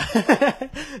giggle. Yeah.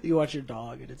 You watch your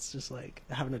dog and it's just like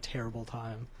having a terrible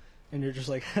time, and you're just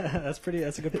like, that's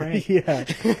a good prank. Yeah.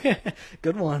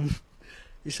 Good one.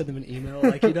 You send them an email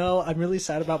like, I'm really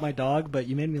sad about my dog, but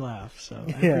you made me laugh, so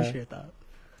I Yeah. appreciate that.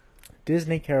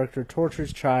 Disney character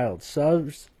tortures child,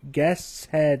 shoves guest's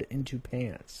head into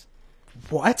pants.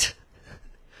 What?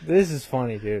 This is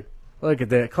funny, dude. Look at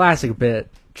that classic bit.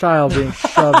 Child being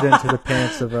shoved into the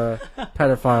pants of a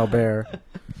pedophile bear.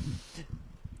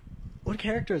 What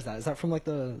character is that? Is that from like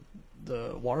the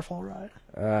waterfall ride?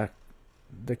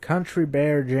 The country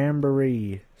bear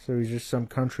jamboree. So he's just some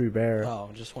country bear. Oh,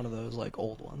 just one of those like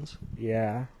old ones.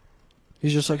 Yeah.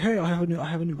 He's just like, hey, I have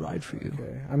a new ride for you.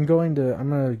 Okay. I'm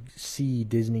gonna see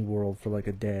Disney World for like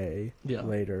a day Yeah.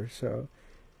 later. So,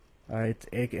 and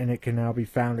it can now be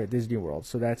found at Disney World.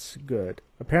 So that's good.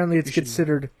 Apparently, it's You should-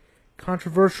 considered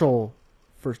controversial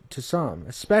to some,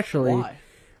 especially Why?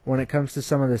 when it comes to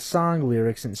some of the song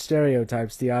lyrics and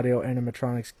stereotypes the audio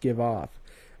animatronics give off.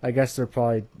 I guess they're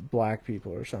probably black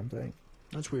people or something.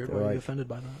 That's weird. They're Why are like- you offended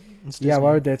by that? It's Yeah, Disney.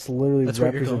 why would that's literally That's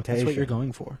what you're going. representation. That's what you're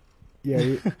going for.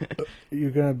 Yeah, you're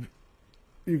gonna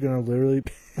you're gonna literally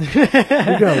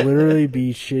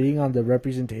be shitting on the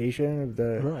representation of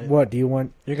the Right. What do you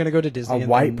want? You're gonna go to Disney. A and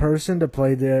white then- person to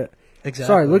play the. Exactly.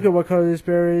 Sorry, look at what color this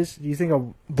bear is. Do you think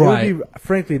Right. It would be,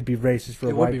 frankly, it'd be racist for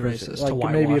It a would white be person. racist to Like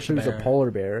whitewash maybe if a it was a bear.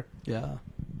 polar bear. Yeah.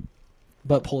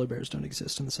 But polar bears don't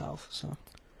exist in the South, so.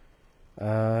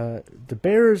 The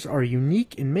bears are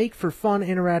unique and make for fun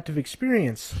interactive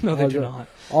experience. No, they do not.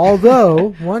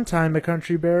 Although one time a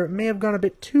country bear may have gone a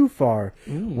bit too far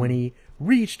Ooh. when he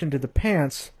reached into the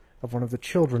pants of one of the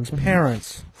children's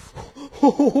parents.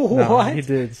 What? No, he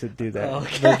didn't do that.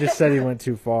 Okay. They just said he went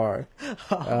too far.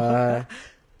 I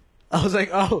was like,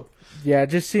 oh. Yeah, it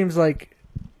just seems like,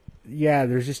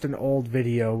 there's just an old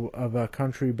video of a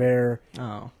country bear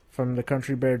Oh. from the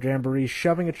Country Bear Jamboree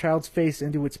shoving a child's face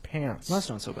into its pants. Well, that's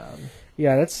not so bad.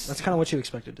 Yeah, that's That's kind of what you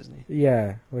expected, Disney.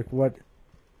 yeah. Like what?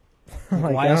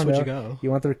 Like, why I else don't would know. you go?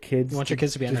 You want their kids? You want your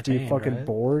kids to be just entertained, be fucking right?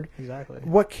 bored. Exactly.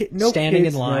 What kid? No Standing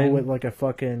kids in know line. what like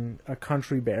a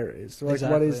country bear is. They're like,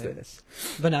 what is Exactly. this?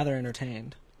 But now they're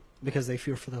entertained because they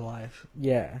fear for their life.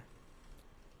 Yeah.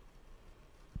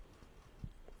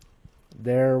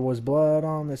 There was blood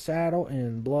on the saddle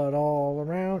and blood all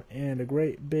around and a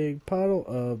great big puddle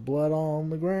of blood on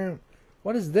the ground.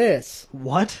 What is this?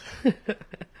 What?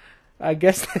 I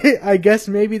guess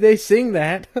maybe they sing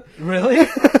that. Really?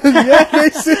 Yeah, they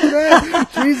sing that.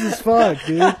 Jesus fuck,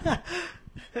 dude.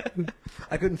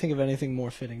 I couldn't think of anything more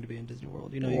fitting to be in Disney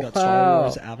World. You know, you got Wow. Star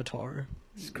Wars, Avatar,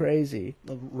 It's crazy.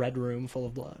 a red room full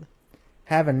of blood.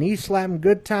 Have a knee-slapping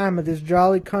good time at this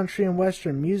jolly country and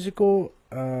western musical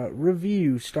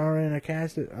review starring a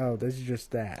cast of... Oh, this is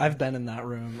just that. I've been in that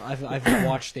room. I've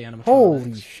watched the animatronics.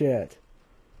 Holy shit.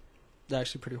 They're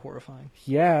actually pretty horrifying.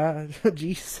 Yeah,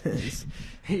 Jesus.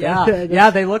 Yeah,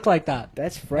 they look like that.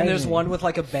 That's frightening. And there's one with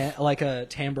like a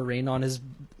tambourine on his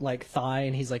like thigh,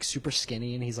 and he's like super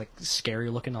skinny, and he's like scary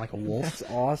looking like a wolf. That's It's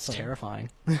awesome. terrifying.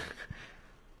 I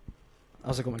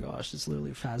was like, oh my gosh, it's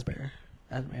literally Fazbear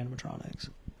animatronics.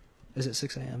 Is it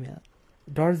 6 a.m. yet?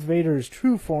 Darth Vader's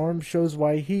true form shows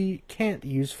why he can't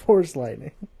use Force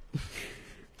lightning.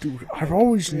 Dude, I've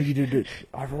always needed it.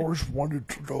 I've always wanted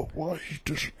to know why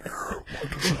does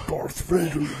Darth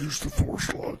Vader use the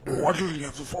Force lightning? Why does he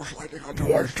have the Force lightning? I don't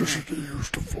Why understand. doesn't he use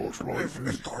the Force lightning?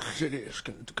 If Darth Sidious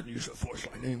can use the Force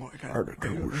lightning, why can't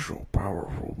Anakin was so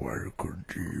powerful, why couldn't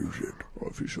he use it?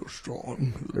 If he's so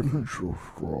strong. If he's so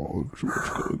strong, so what's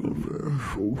going on there?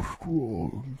 So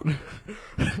strong.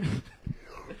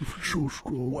 If he's so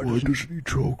strong, why doesn't he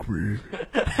choke me?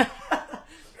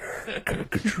 Can I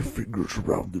get your fingers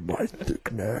around my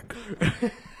thick neck?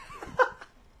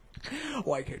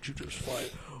 Why can't you just find?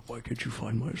 Why can't you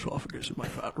find my esophagus and my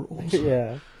fat rolls?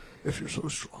 Yeah. If you're so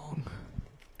strong.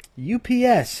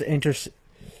 UPS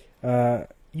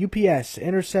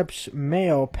intercepts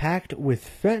mail packed with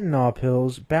fentanyl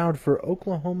pills bound for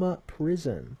Oklahoma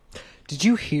prison. Did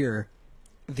you hear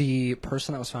the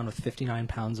person that was found with 59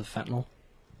 pounds of fentanyl?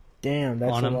 Damn,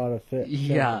 that's On a him? lot of fentanyl.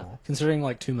 Yeah, considering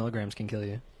like 2 milligrams can kill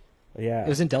you. Yeah. It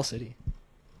was in Del City.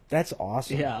 That's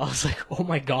awesome. Yeah, I was like, oh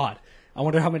my god. I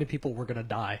wonder how many people were gonna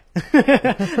die.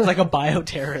 It's like a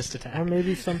bioterrorist attack. Or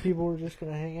maybe some people were just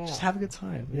going to hang out. Just have a good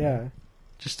time. Yeah.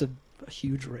 Just a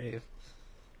huge rave.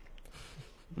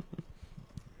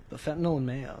 But fentanyl and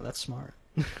mayo, that's smart.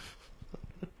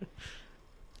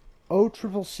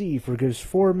 OCCC forgives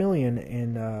 $4 million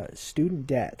in student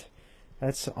debt.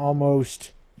 That's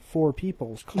almost 4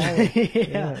 people's college.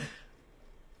 Yeah.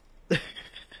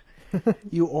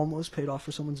 You almost paid off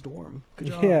for someone's dorm. Good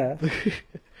job. Yeah.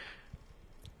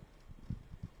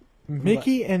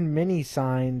 Mickey and Minnie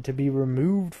sign to be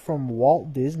removed from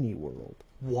Walt Disney World.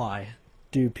 Why?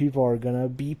 Dude, people are gonna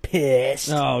be pissed.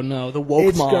 Oh no, the woke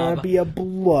It's mob. gonna be a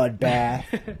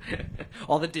bloodbath.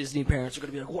 All the Disney parents are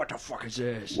gonna be like, "What the fuck is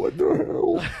this? What the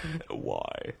hell?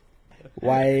 Why?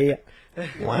 Why?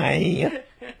 Why?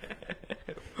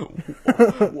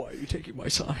 Why are you taking my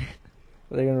sign?"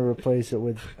 They're gonna replace it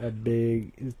with a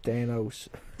big Thanos.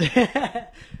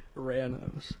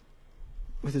 Ranos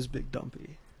with his big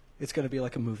dumpy. It's gonna be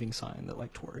like a moving sign that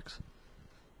like twerks.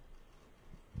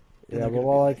 And Yeah, they're well, gonna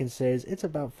all be I can say is it's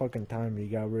about fucking time you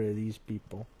got rid of these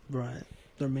people. Right.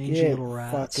 They're mangy Get little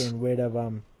rats. fucking rid of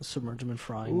them. Submerge them in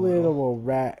frying oil. Little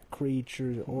rat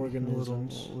creatures,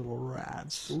 organisms, Little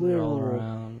rats. They're Little all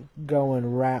around.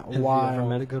 going rat Have you ever wild.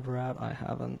 met a good rat? I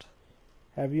haven't.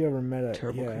 Have you ever met a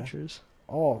Terrible yeah. creatures.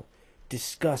 Oh,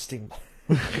 disgusting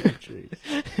creatures.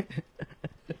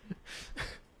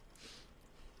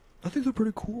 I think they're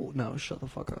pretty cool. No, shut the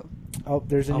fuck up. Oh,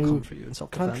 there's a I'll new come for you in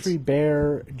self-defense. Country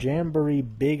Bear Jamboree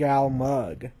Big Al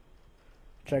mug.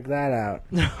 Check that out.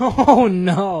 Oh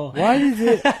no! Why do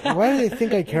they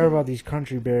think I care about these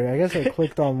country bears? I guess I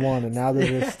clicked on one, and now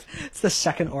they're just It's the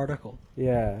second article.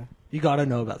 yeah. You gotta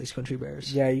know about these country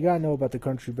bears. Yeah, you gotta know about the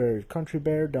country bears. Country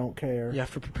bear don't care. You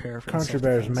have to prepare for Country the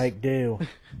bears self-defense. make do.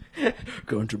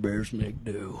 Country bears make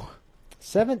do.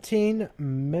 17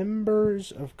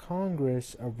 members of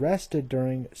Congress arrested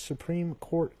during Supreme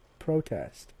Court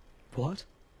protest. What?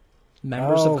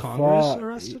 Members of Congress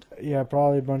arrested? Yeah,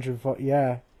 probably a bunch of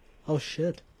yeah. Oh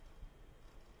shit.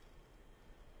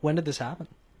 When did this happen?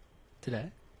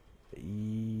 Today?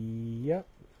 Yep.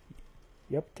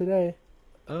 Yep, today.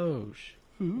 Oh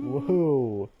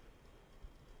Woohoo.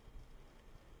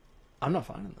 I'm not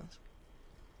finding this.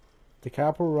 The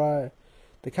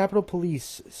Capitol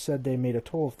Police said they made a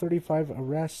total of 35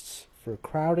 arrests for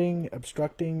crowding,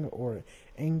 obstructing, or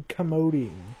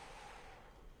incommoding.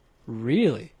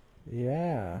 Really?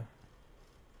 Yeah.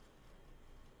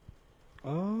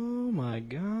 Oh my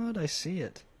god, I see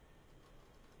it.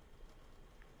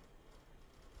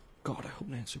 God, I hope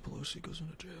Nancy Pelosi goes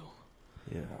into jail.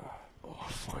 Yeah. Oh,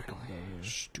 finally.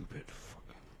 Stupid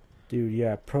fucking... Dude,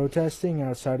 yeah, protesting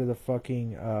outside of the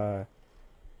fucking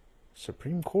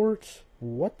Supreme Court?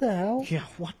 What the hell? Yeah,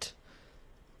 what?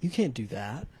 You can't do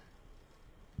that.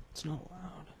 It's not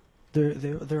allowed.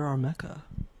 They're our Mecca.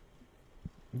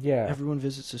 Yeah. Everyone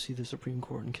visits to see the Supreme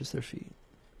Court and kiss their feet.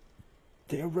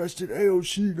 They arrested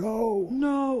AOC. No.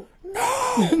 No.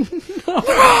 No.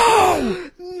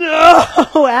 No.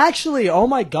 No. Actually, oh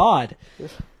my god.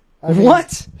 I mean,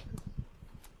 What?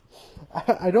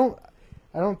 I don't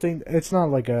think it's not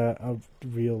like a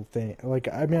real thing. Like,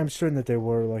 I mean, I'm certain that they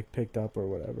were like picked up or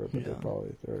whatever, but Yeah.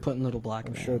 they're Putting little black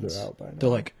I'm vans. sure they're out by now. They're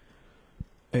like,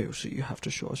 AOC, you have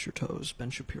to show us your toes. Ben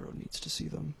Shapiro needs to see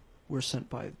them. We're sent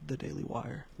by the Daily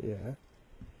Wire. Yeah.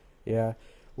 Yeah.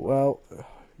 Well,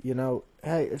 you know,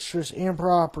 hey, it's just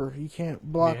improper. You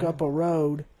can't block Yeah. up a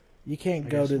road. You can't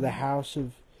go to the house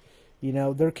of, you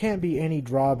know, there can't be any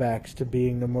drawbacks to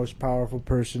being the most powerful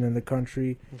person in the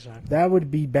country. Exactly. That would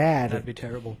be bad. That'd be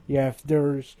terrible. Yeah, if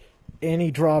there's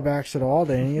any drawbacks at all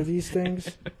to any of these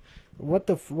things, what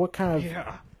kind of,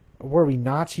 Yeah. were we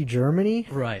Nazi Germany?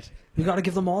 Right. You got to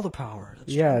give them all the power.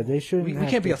 That's Yeah, true. they shouldn't. We have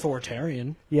can't be to-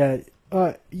 authoritarian. Yeah,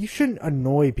 you shouldn't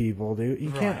annoy people, dude.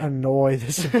 You can't Right. annoy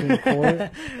the Supreme Court.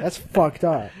 That's fucked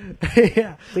up.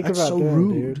 Yeah. Think That's about so them,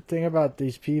 rude. dude. Think about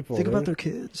these people. Think about dude. their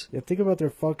kids. Yeah, think about their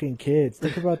fucking kids.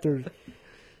 Think about their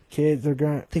kids. They're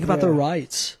gonna Think about yeah. their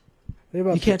rights. Think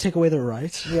about You can't take away their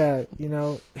rights. Yeah, you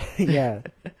know. Yeah,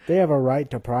 they have a right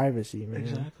to privacy, man.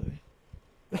 Exactly.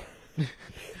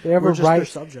 They have We're a just their right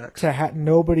subjects. to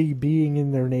nobody being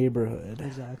in their neighborhood.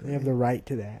 Exactly. They have the right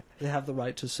to that. They have the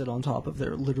right to sit on top of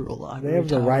their literal library. They have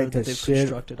the tower right to that they've sit.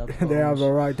 constructed out of They have homes.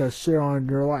 the right to sit on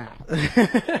your lap.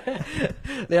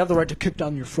 They have the right to kick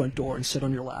down your front door and sit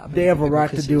on your lap. They have a right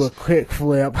to do a kick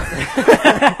flip.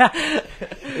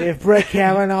 If Brett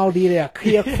Kavanaugh did a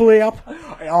kick flip,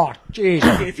 Oh, jeez!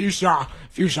 if you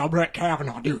saw Brett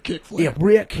Kavanaugh do a kickflip, if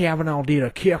Brett Kavanaugh did a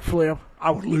kick flip,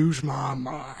 I would lose my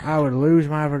mind. I would lose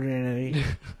my virginity.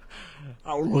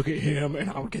 I would look at him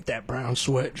and I would get that brown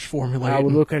sweat just formulating. I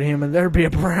would look at him and there'd be a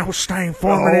brown stain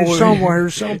forming Oh, in somewhere,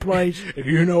 someplace. If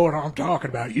you know what I'm talking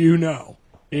about, you know.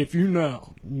 If you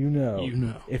know, You know. you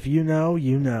know. If you know,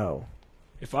 you know.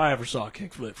 If I ever saw a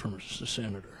kickflip from a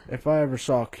senator, If I ever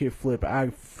saw a kick flip,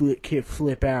 I'd kick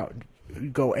flip out,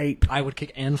 go ape. I would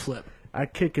kick and flip.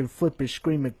 I'd kick and flip and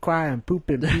scream and cry and poop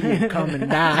and pee and come and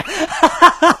die.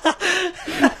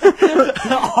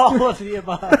 All of the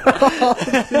above.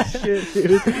 Shit,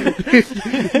 dude.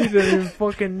 You don't even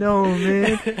fucking know,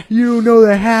 man. You don't know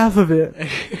the half of it.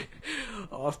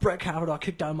 Oh, if Brett Kavanaugh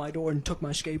kicked down my door and took my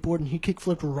skateboard and he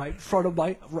kickflipped right in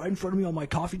front of me on my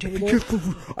coffee table,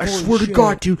 I holy swear to shit.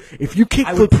 God, dude, if you kick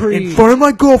I would flip in preach. front of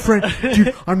my girlfriend,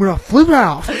 dude, I'm gonna flip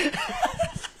out.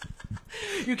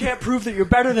 You can't prove that you're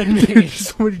better than me.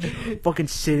 Somebody just fucking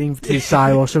sitting to the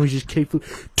side while somebody just kick flip.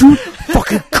 Dude,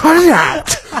 fucking cut it out.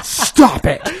 Stop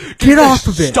it. Get off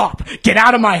of it. Stop! Get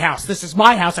out of my house! This is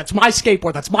my house. That's my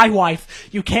skateboard. That's my wife.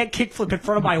 You can't kickflip in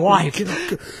front of my wife.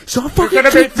 Stop You're fucking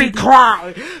gonna make kick me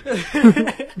cry.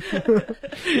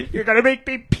 You're gonna make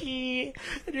me pee,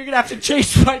 and you're gonna have to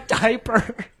change my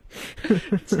diaper.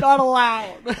 It's not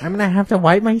allowed. I'm gonna have to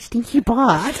wipe my stinky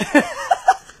butt.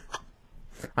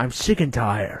 I'm sick and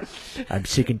tired. I'm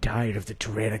sick and tired of the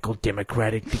tyrannical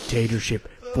democratic dictatorship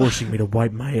forcing me to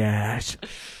wipe my ass.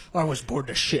 I was born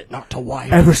to shit, not to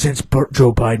wipe. Ever since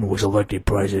Joe Biden was elected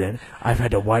president, I've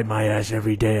had to wipe my ass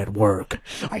every day at work.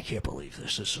 I can't believe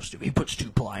this is so stupid. He puts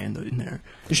 2 ply in there.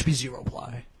 There should be 0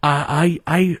 ply.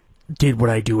 did what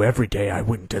I do every day. I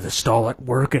went to the stall at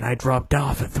work and I dropped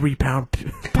off a 3-pound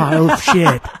pile of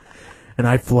shit. And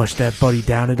I flushed that buddy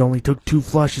down. It only took 2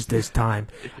 flushes this time.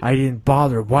 I didn't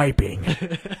bother wiping.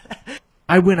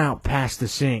 I went out past the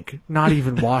sink, not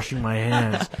even washing my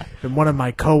hands. And one of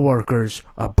my coworkers,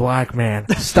 a black man,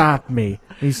 stopped me.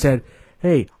 He said,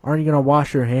 "Hey, aren't you going to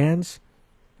wash your hands?"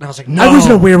 And I was like, no. I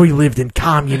wasn't aware we lived in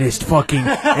communist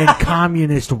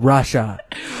communist Russia.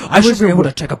 I should be able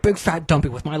to take a big fat dumpy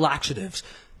with my laxatives.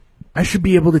 I should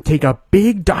be able to take a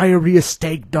big diarrhea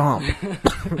steak dump.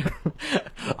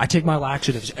 I take my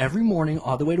laxatives every morning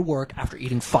all the way to work after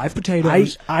eating 5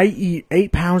 potatoes. I eat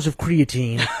 8 pounds of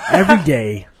creatine every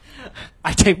day.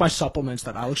 I take my supplements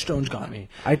that Alex Jones got me.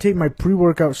 I take my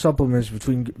pre-workout supplements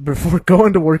before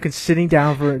going to work and sitting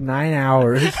down for 9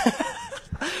 hours.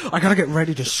 I gotta get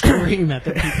ready to scream at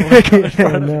the people that come in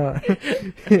front of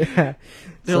me. Yeah.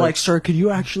 They're like, "Sir, can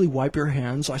you actually wipe your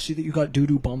hands? I see that you got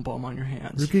doo-doo bum on your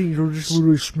hands." You're just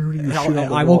literally smearing your shit on the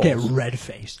I will get walls.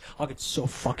 red-faced. I'll get so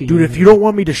fucking Dude, if angry. you don't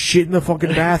want me to shit in the fucking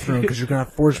bathroom because you're going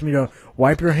to force me to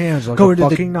wipe your hands like a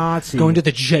fucking Nazi. Go into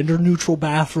the gender-neutral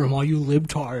bathroom, all you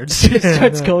libtards. It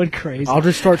starts going crazy. I'll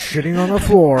just start shitting on the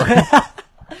floor.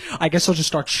 I guess I'll just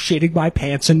start shitting my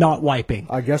pants and not wiping.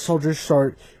 I guess I'll just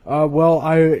start,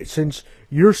 since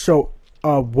you're so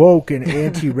woke and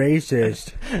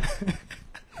anti-racist,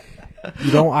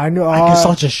 I guess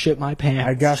I'll just shit my pants.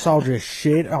 I guess I'll just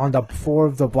shit on the floor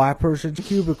of the black person's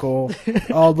cubicle.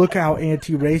 Oh, look how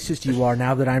anti-racist you are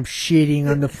now that I'm shitting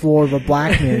on the floor of a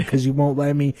black man because you won't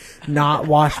let me not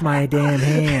wash my damn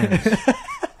hands.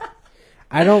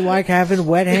 I don't like having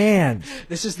wet hands.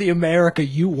 This is the America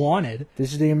you wanted.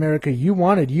 This is the America you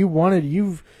wanted.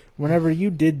 Whenever you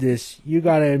did this, you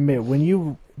gotta admit, when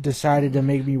you decided to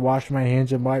make me wash my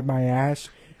hands and wipe my ass,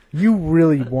 you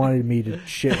really wanted me to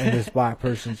shit in this black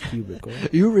person's cubicle.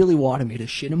 You really wanted me to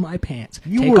shit in my pants.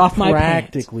 You take were off my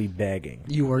practically pants. begging.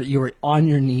 You were on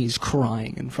your knees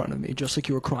crying in front of me, just like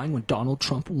you were crying when Donald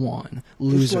Trump won.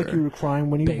 Loser. Just like you were crying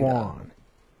when he Beta. won.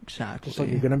 Exactly. Just like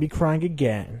you're gonna be crying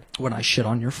again. When I shit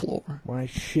on your floor. When I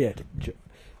shit,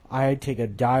 I take a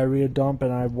diarrhea dump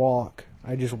and I walk.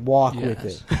 I just walk with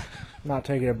it. I'm not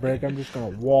taking a break. I'm just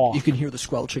gonna walk. You can hear the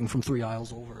squelching from 3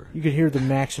 aisles over. You can hear the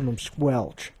maximum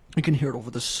squelch. You can hear it over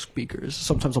the speakers.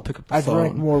 Sometimes I'll pick up the I phone.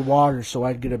 drank more water so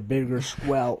I'd get a bigger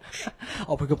squelch.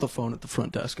 I'll pick up the phone at the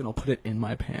front desk and I'll put it in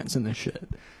my pants and the shit.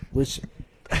 Listen.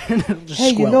 And it'll just Hey,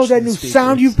 you squelch know to that the new speakers.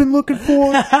 sound you've been looking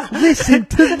for? Listen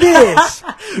to this.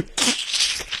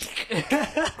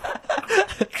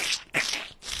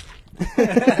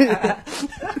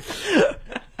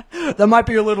 That might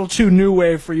be a little too new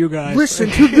wave for you guys. Listen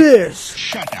to this.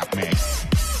 Shut up, man.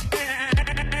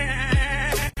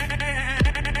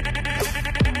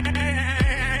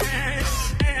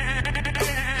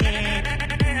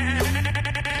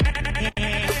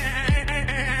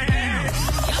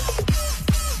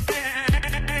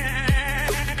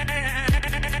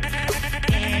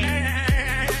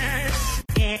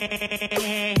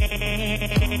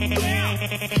 Yeah.